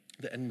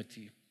the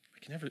enmity.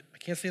 I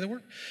can't say the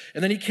word.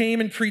 And then he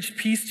came and preached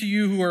peace to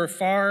you who are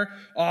far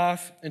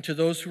off and to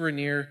those who are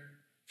near,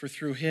 for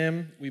through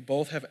him we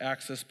both have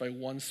access by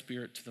one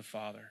Spirit to the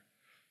Father.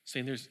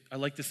 Saying I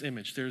like this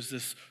image. There's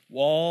this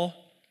wall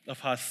of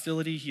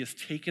hostility. He has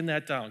taken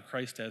that down,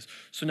 Christ has.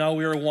 So now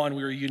we are one.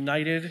 We are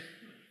united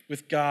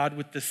with God,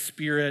 with the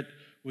Spirit,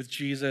 with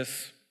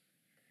Jesus.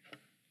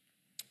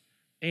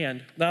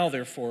 And now,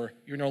 therefore,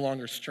 you're no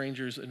longer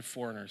strangers and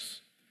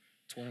foreigners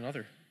to one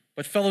another,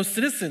 but fellow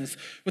citizens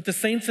with the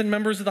saints and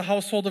members of the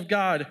household of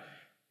God,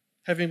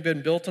 having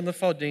been built on the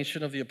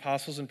foundation of the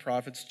apostles and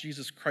prophets,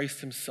 Jesus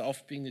Christ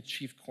himself being the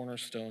chief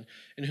cornerstone,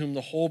 in whom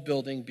the whole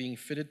building being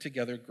fitted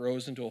together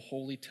grows into a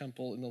holy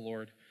temple in the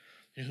Lord,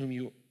 in whom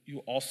you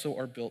also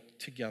are built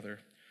together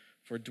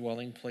for a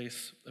dwelling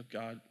place of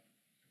God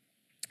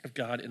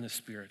in the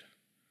Spirit.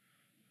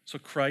 So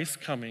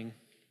Christ coming,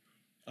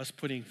 us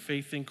putting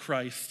faith in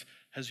Christ,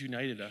 has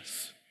united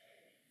us.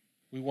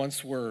 We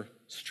once were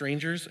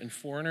strangers and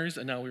foreigners,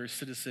 and now we are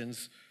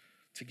citizens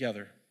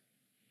together.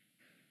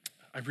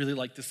 I really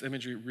like this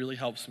imagery. It really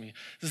helps me.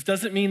 This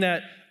doesn't mean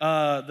that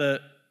the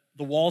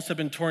walls have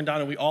been torn down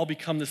and we all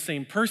become the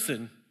same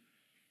person.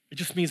 It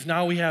just means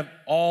now we have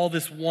all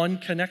this one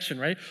connection,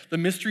 right? The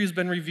mystery has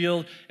been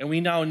revealed, and we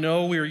now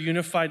know we are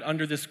unified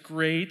under this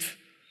great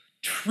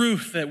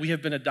truth that we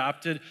have been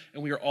adopted,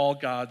 and we are all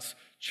God's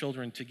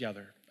children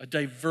together. A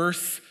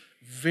diverse,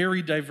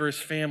 very diverse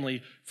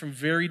family from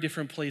very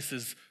different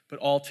places, but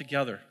all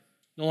together.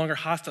 No longer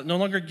hostile, no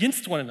longer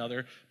against one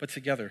another, but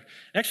together.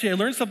 Actually, I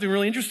learned something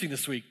really interesting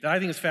this week that I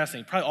think is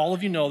fascinating. Probably all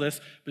of you know this,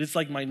 but it's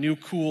like my new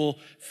cool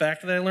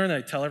fact that I learned that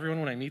I tell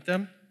everyone when I meet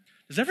them.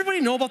 Does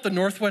everybody know about the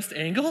northwest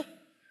angle?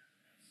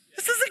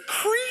 This isn't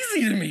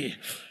crazy to me.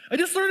 I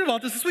just learned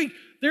about this week.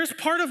 There's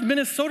part of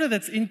Minnesota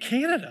that's in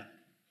Canada.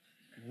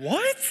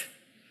 What?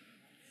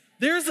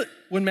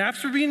 When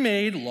maps were being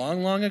made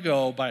long, long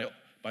ago by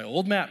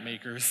old map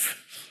makers,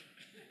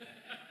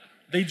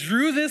 they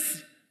drew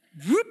this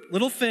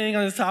little thing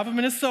on the top of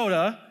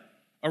Minnesota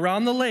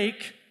around the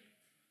lake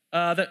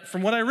that,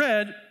 from what I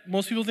read,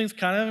 most people think is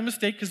kind of a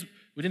mistake because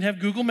we didn't have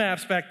Google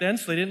Maps back then,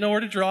 so they didn't know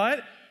where to draw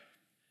it.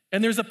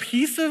 And there's a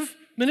piece of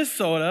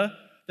Minnesota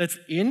that's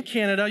in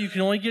Canada. You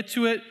can only get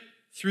to it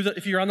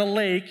if you're on the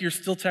lake, you're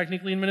still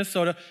technically in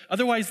Minnesota.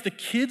 Otherwise, the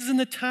kids in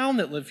the town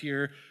that live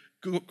here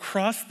go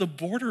cross the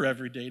border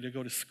every day to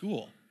go to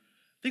school.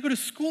 They go to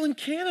school in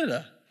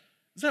Canada.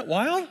 Is that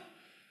wild?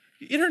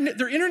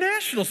 They're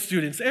international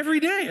students every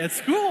day at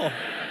school.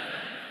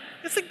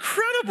 It's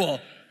incredible.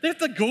 They have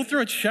to go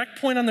through a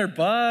checkpoint on their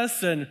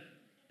bus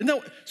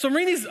so I'm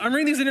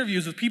reading these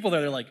interviews with people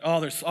that are like,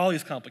 oh, there's all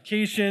these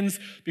complications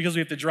because we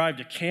have to drive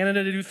to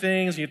Canada to do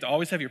things. You have to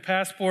always have your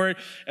passport,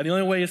 and the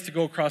only way is to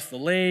go across the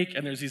lake.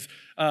 And there's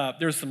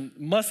some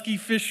muskie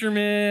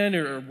fishermen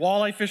or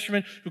walleye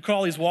fishermen who caught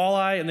all these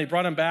walleye, and they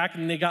brought them back,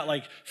 and they got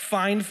like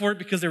fined for it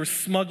because they were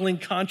smuggling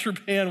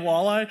contraband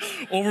walleye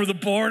over the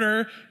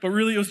border. But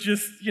really, it was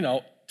just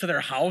to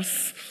their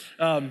house.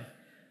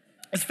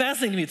 It's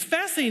fascinating to me. It's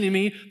fascinating to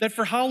me that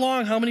for how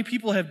many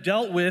people have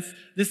dealt with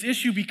this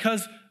issue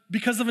because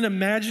of an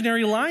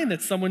imaginary line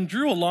that someone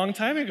drew a long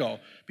time ago,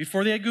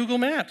 before they had Google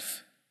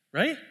Maps,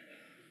 right?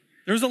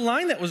 There's a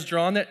line that was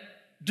drawn that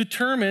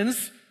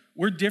determines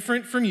we're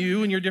different from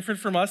you and you're different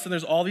from us, and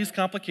there's all these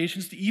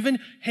complications to even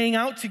hang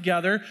out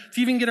together, to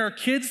even get our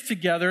kids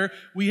together.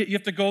 You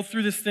have to go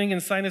through this thing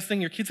and sign this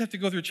thing. Your kids have to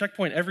go through a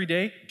checkpoint every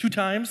day, 2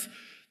 times,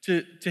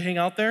 to hang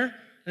out there.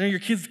 And are your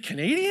kids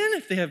Canadian?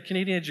 If they have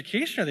Canadian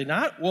education, are they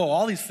not? Whoa,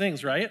 all these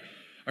things, right,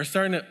 are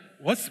starting to,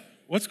 what's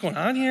going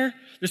on here?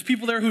 There's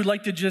people there who'd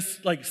like to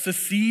just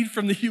secede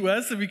from the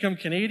U.S. and become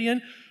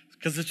Canadian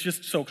because it's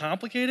just so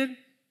complicated.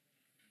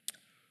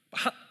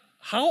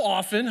 How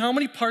often, how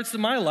many parts of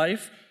my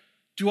life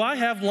do I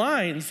have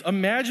lines,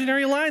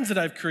 imaginary lines that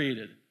I've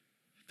created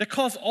that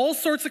cause all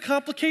sorts of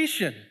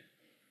complication,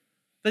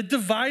 that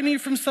divide me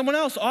from someone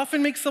else,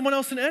 often make someone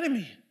else an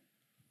enemy?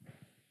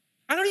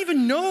 I don't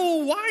even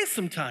know why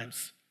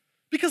sometimes,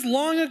 because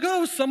long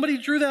ago somebody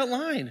drew that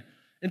line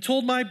and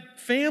told my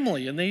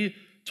family, and they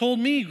told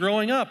me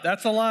growing up,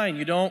 that's a line,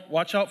 you don't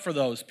watch out for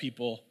those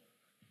people.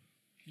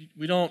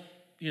 We don't,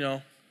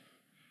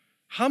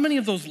 How many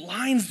of those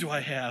lines do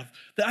I have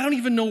that I don't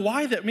even know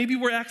why that maybe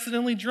were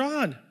accidentally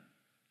drawn?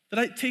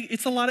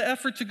 It's a lot of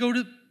effort to go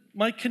to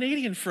my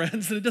Canadian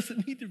friends, and it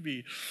doesn't need to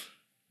be.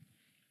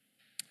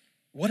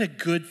 What a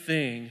good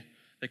thing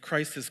that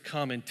Christ has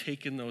come and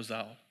taken those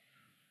out.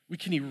 We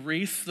can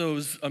erase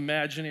those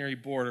imaginary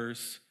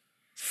borders,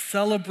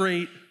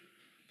 celebrate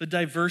the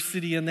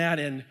diversity in that,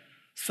 and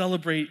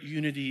celebrate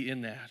unity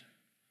in that.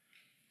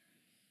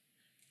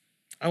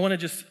 I want to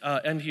just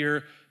end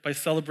here by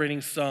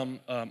celebrating some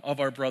of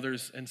our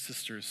brothers and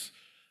sisters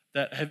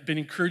that have been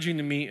encouraging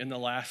to me in the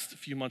last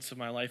few months of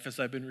my life as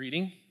I've been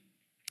reading.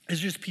 It's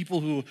just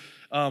people who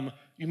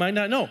you might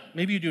not know,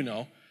 maybe you do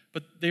know,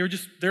 but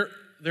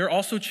they're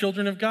also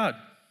children of God.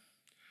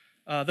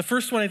 The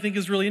first one I think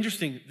is really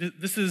interesting.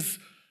 This is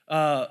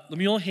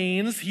Lemuel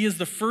Haynes. He is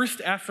the first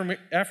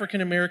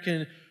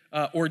African-American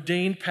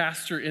ordained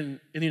pastor in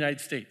the United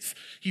States.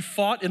 He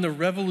fought in the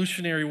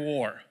Revolutionary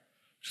War,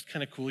 which is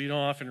kind of cool. You don't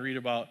often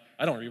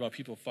I don't read about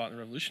people who fought in the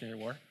Revolutionary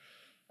War.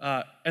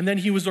 And then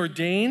he was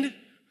ordained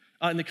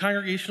in the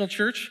Congregational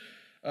Church.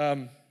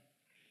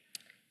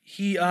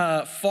 He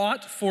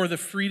fought for the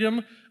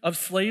freedom of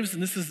slaves,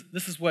 and this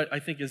is what I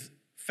think is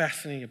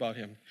fascinating about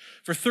him.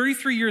 For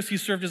 33 years, he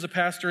served as a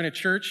pastor in a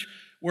church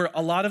where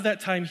a lot of that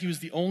time he was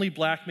the only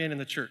black man in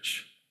the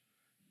church.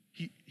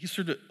 He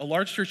served a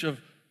large church of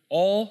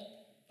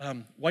all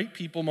white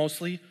people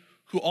mostly,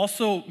 who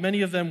also,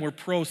 many of them were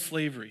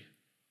pro-slavery.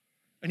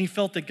 And he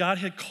felt that God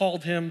had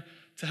called him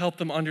to help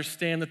them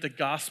understand that the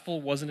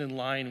gospel wasn't in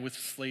line with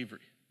slavery.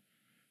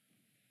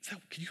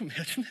 Can you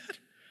imagine that?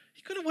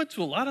 He could have went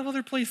to a lot of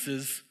other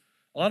places,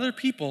 a lot of other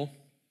people.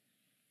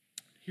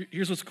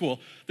 Here's what's cool.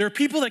 There are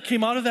people that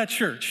came out of that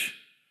church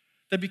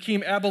that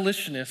became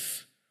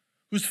abolitionists,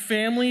 whose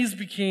families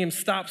became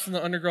stops in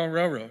the Underground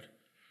Railroad,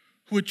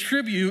 who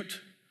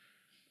attribute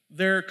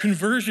their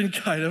conversion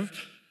kind of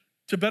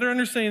to better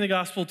understanding the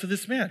gospel to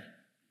this man.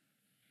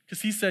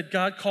 Because he said,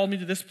 God called me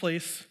to this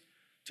place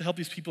to help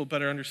these people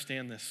better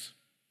understand this.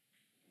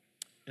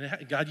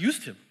 And God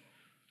used him.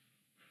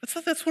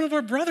 That's one of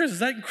our brothers. Is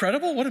that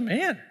incredible? What a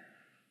man.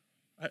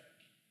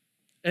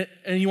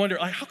 And you wonder,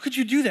 how could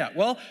you do that?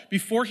 Well,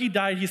 before he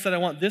died, he said, I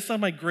want this on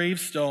my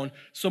gravestone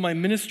so my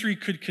ministry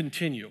could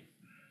continue.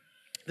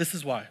 This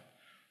is why.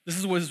 This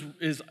is what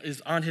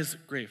is on his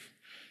grave.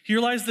 Here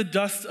lies the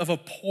dust of a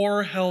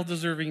poor,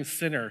 hell-deserving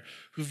sinner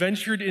who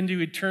ventured into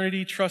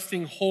eternity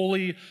trusting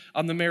wholly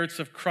on the merits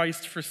of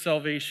Christ for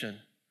salvation,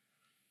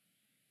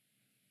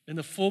 in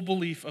the full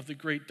belief of the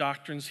great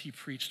doctrines he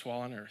preached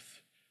while on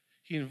earth.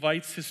 He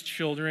invites his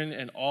children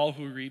and all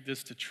who read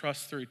this to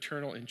trust their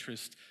eternal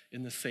interest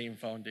in the same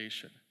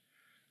foundation.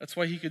 That's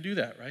why he could do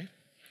that, right?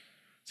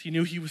 So he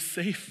knew he was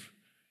safe.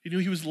 He knew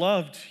he was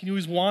loved. He knew he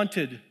was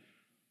wanted.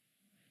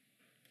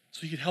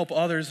 So he could help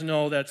others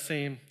know that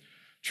same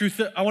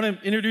truth. I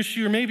want to introduce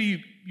you, or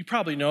maybe you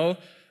probably know,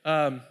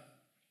 of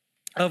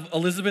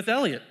Elisabeth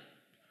Elliot.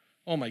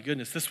 Oh my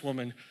goodness, this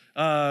woman.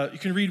 You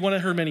can read one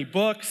of her many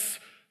books,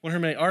 one of her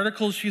many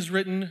articles she's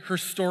written. Her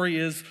story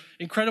is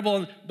incredible.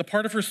 And the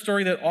part of her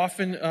story that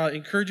often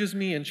encourages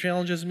me and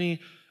challenges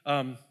me,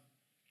 not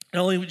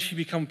only would she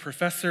become a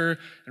professor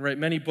and write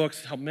many books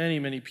and help many,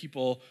 many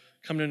people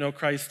come to know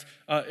Christ.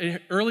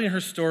 Early in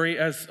her story,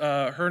 as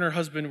her and her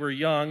husband were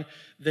young,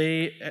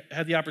 they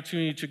had the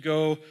opportunity to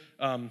go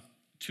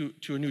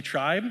to a new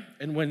tribe.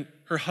 And when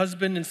her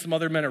husband and some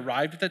other men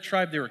arrived at that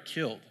tribe, they were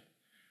killed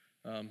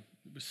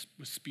with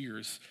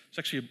spears. It's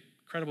actually an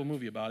incredible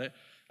movie about it.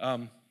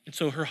 And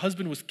so her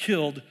husband was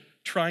killed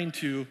trying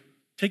to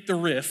take the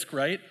risk,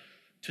 right,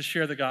 to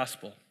share the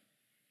gospel.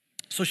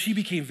 So she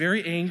became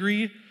very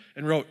angry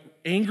and wrote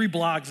angry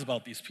blogs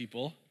about these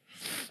people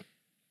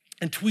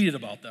and tweeted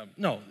about them.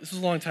 No, this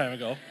was a long time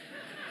ago.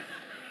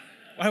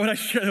 Why would I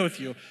share that with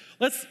you?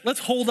 Let's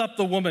hold up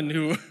the woman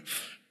who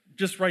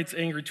just writes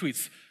angry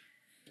tweets.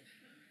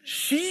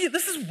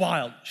 This is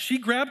wild. She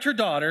grabbed her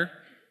daughter,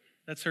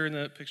 that's her in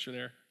the picture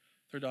there,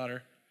 her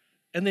daughter,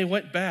 and they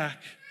went back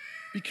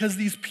because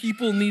these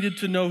people needed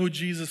to know who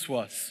Jesus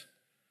was.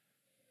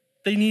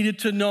 They needed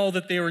to know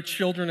that they were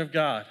children of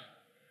God.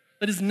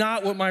 That is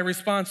not what my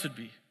response would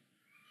be,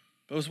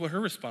 but it was what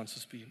her response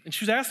would be. And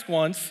she was asked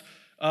once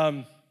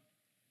about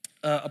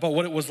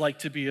what it was like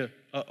to be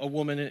a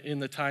woman in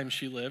the time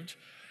she lived.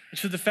 And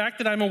so the fact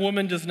that I'm a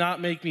woman does not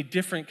make me a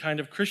different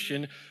kind of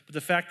Christian, but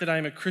the fact that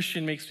I'm a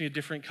Christian makes me a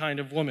different kind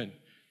of woman.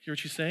 Hear what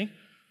she's saying?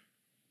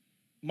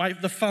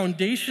 The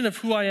foundation of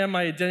who I am,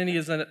 my identity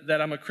is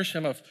that I'm a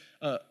Christian. I'm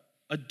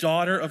a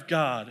daughter of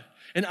God.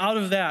 And out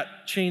of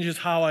that changes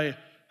how I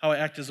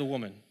act as a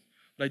woman,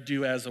 what I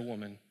do as a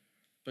woman.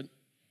 But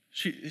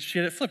she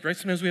had it flipped, right?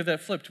 Sometimes we have that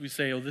flipped. We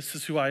say, oh, this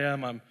is who I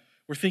am.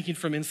 We're thinking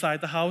from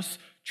inside the house,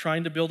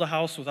 trying to build a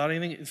house without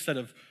anything, instead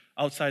of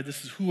outside,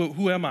 this is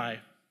who am I?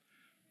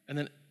 And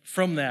then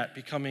from that,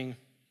 becoming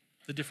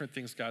the different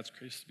things God's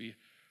created us to be.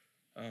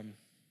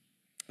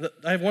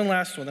 I have one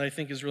last one that I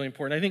think is really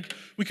important. I think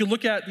we could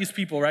look at these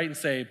people, right, and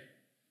say,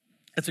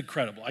 that's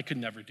incredible. I could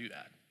never do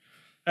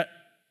that.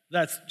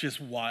 That's just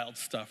wild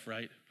stuff,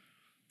 right?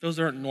 Those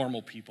aren't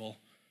normal people.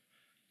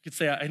 You could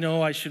say, I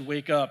know I should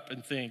wake up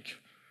and think,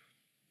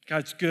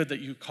 God, it's good that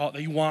you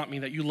want me,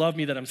 that you love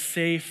me, that I'm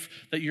safe,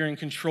 that you're in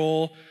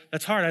control.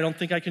 That's hard. I don't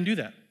think I can do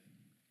that.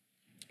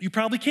 You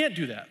probably can't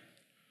do that.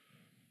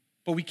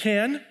 But we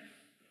can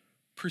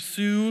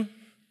pursue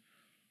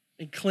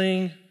and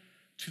cling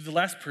to the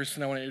last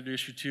person I want to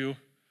introduce you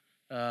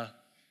to,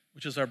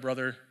 which is our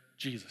brother,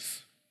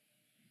 Jesus.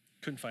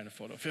 Couldn't find a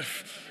photo of him.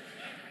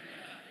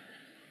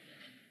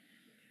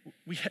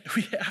 We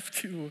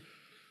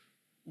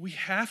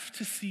have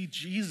to see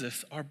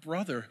Jesus, our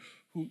brother,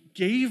 who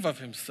gave of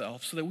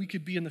himself so that we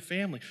could be in the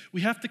family. We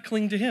have to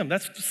cling to him.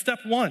 That's step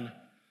one.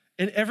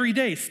 And every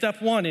day,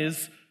 step one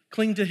is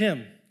cling to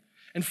him.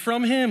 And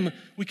from him,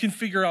 we can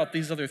figure out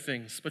these other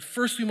things. But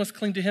first, we must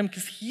cling to him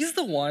because he's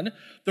the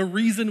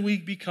reason we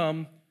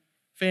become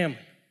family.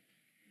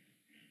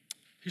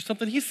 Here's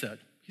something he said.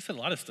 He said a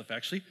lot of stuff,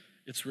 actually.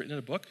 It's written in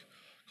a book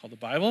called the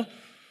Bible.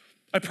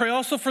 I pray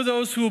also for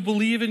those who will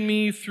believe in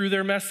me through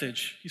their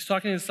message. He's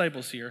talking to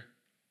disciples here,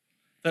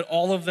 that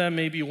all of them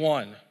may be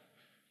one.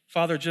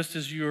 Father, just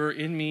as you are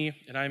in me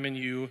and I'm in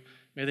you,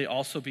 may they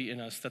also be in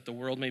us, that the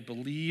world may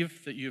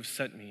believe that you have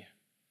sent me.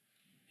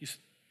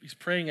 He's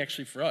praying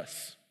actually for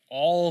us,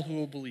 all who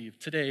will believe.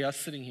 Today, us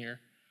sitting here.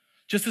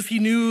 Just as he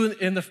knew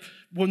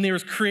when they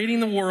was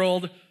creating the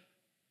world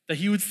that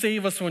he would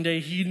save us one day,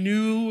 he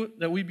knew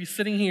that we'd be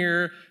sitting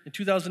here in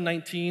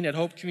 2019 at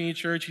Hope Community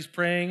Church. He's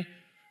praying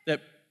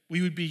that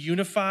we would be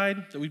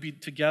unified, that we'd be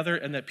together,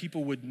 and that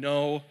people would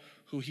know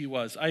who he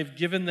was. I have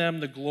given them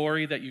the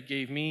glory that you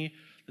gave me,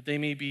 that they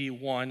may be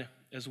one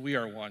as we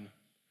are one.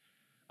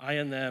 I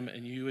and them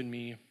and you and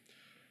me,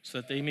 so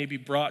that they may be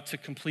brought to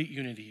complete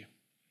unity.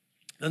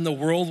 Then the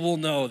world will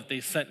know that they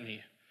sent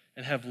me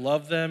and have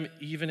loved them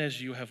even as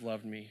you have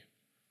loved me.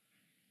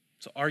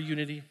 So our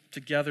unity,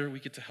 together, we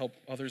get to help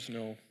others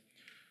know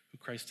who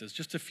Christ is.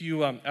 Just a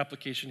few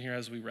application here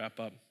as we wrap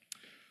up.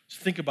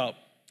 Just think about,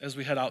 as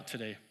we head out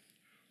today,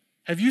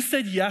 Have you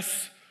said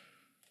yes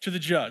to the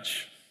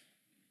judge?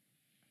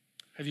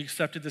 Have you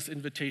accepted this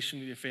invitation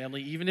to your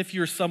family? Even if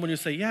you're someone who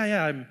say,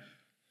 I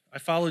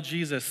follow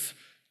Jesus,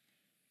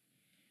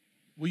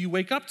 will you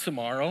wake up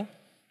tomorrow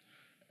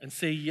and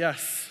say,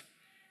 yes,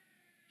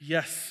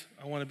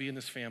 I want to be in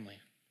this family?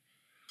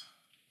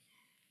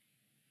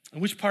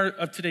 And which part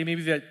of today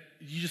maybe that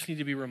you just need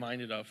to be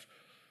reminded of?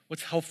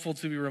 What's helpful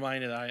to be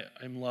reminded?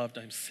 I'm loved,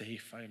 I'm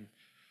safe,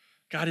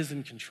 God is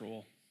in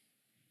control.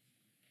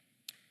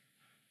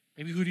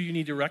 Maybe who do you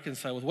need to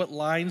reconcile with? What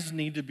lines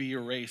need to be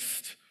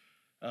erased?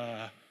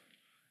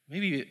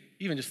 Maybe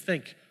even just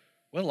think,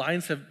 what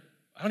lines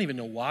I don't even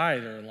know why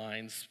there are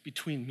lines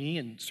between me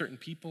and certain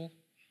people.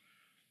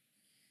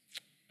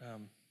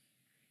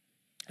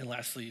 And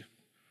lastly,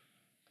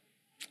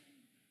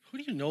 who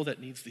do you know that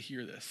needs to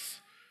hear this?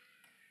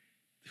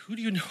 Who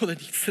do you know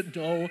that needs to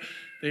know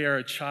they are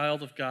a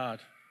child of God?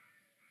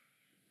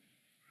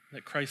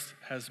 That Christ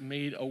has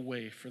made a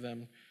way for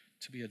them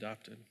to be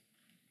adopted.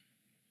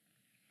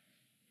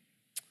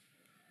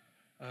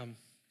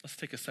 Let's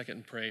take a second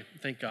and pray.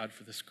 Thank God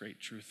for this great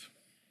truth.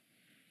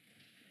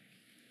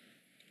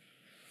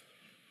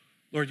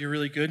 Lord, you're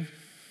really good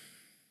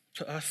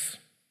to us.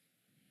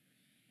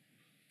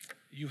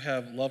 You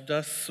have loved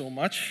us so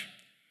much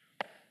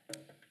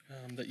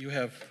that you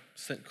have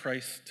sent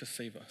Christ to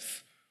save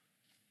us.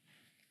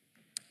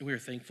 And we are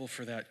thankful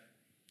for that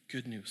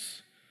good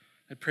news.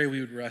 I pray we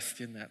would rest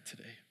in that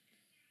today.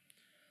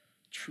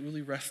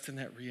 Truly rest in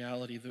that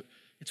reality that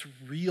it's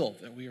real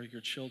that we are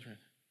your children.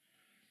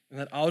 And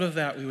that out of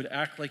that we would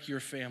act like your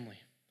family.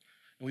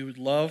 And we would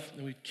love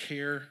and we'd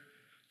care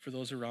for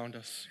those around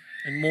us.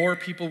 And more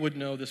people would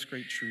know this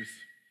great truth.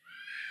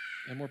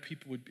 And more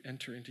people would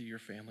enter into your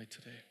family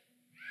today.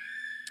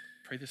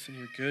 Pray this in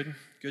your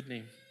good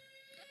name.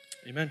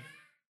 Amen.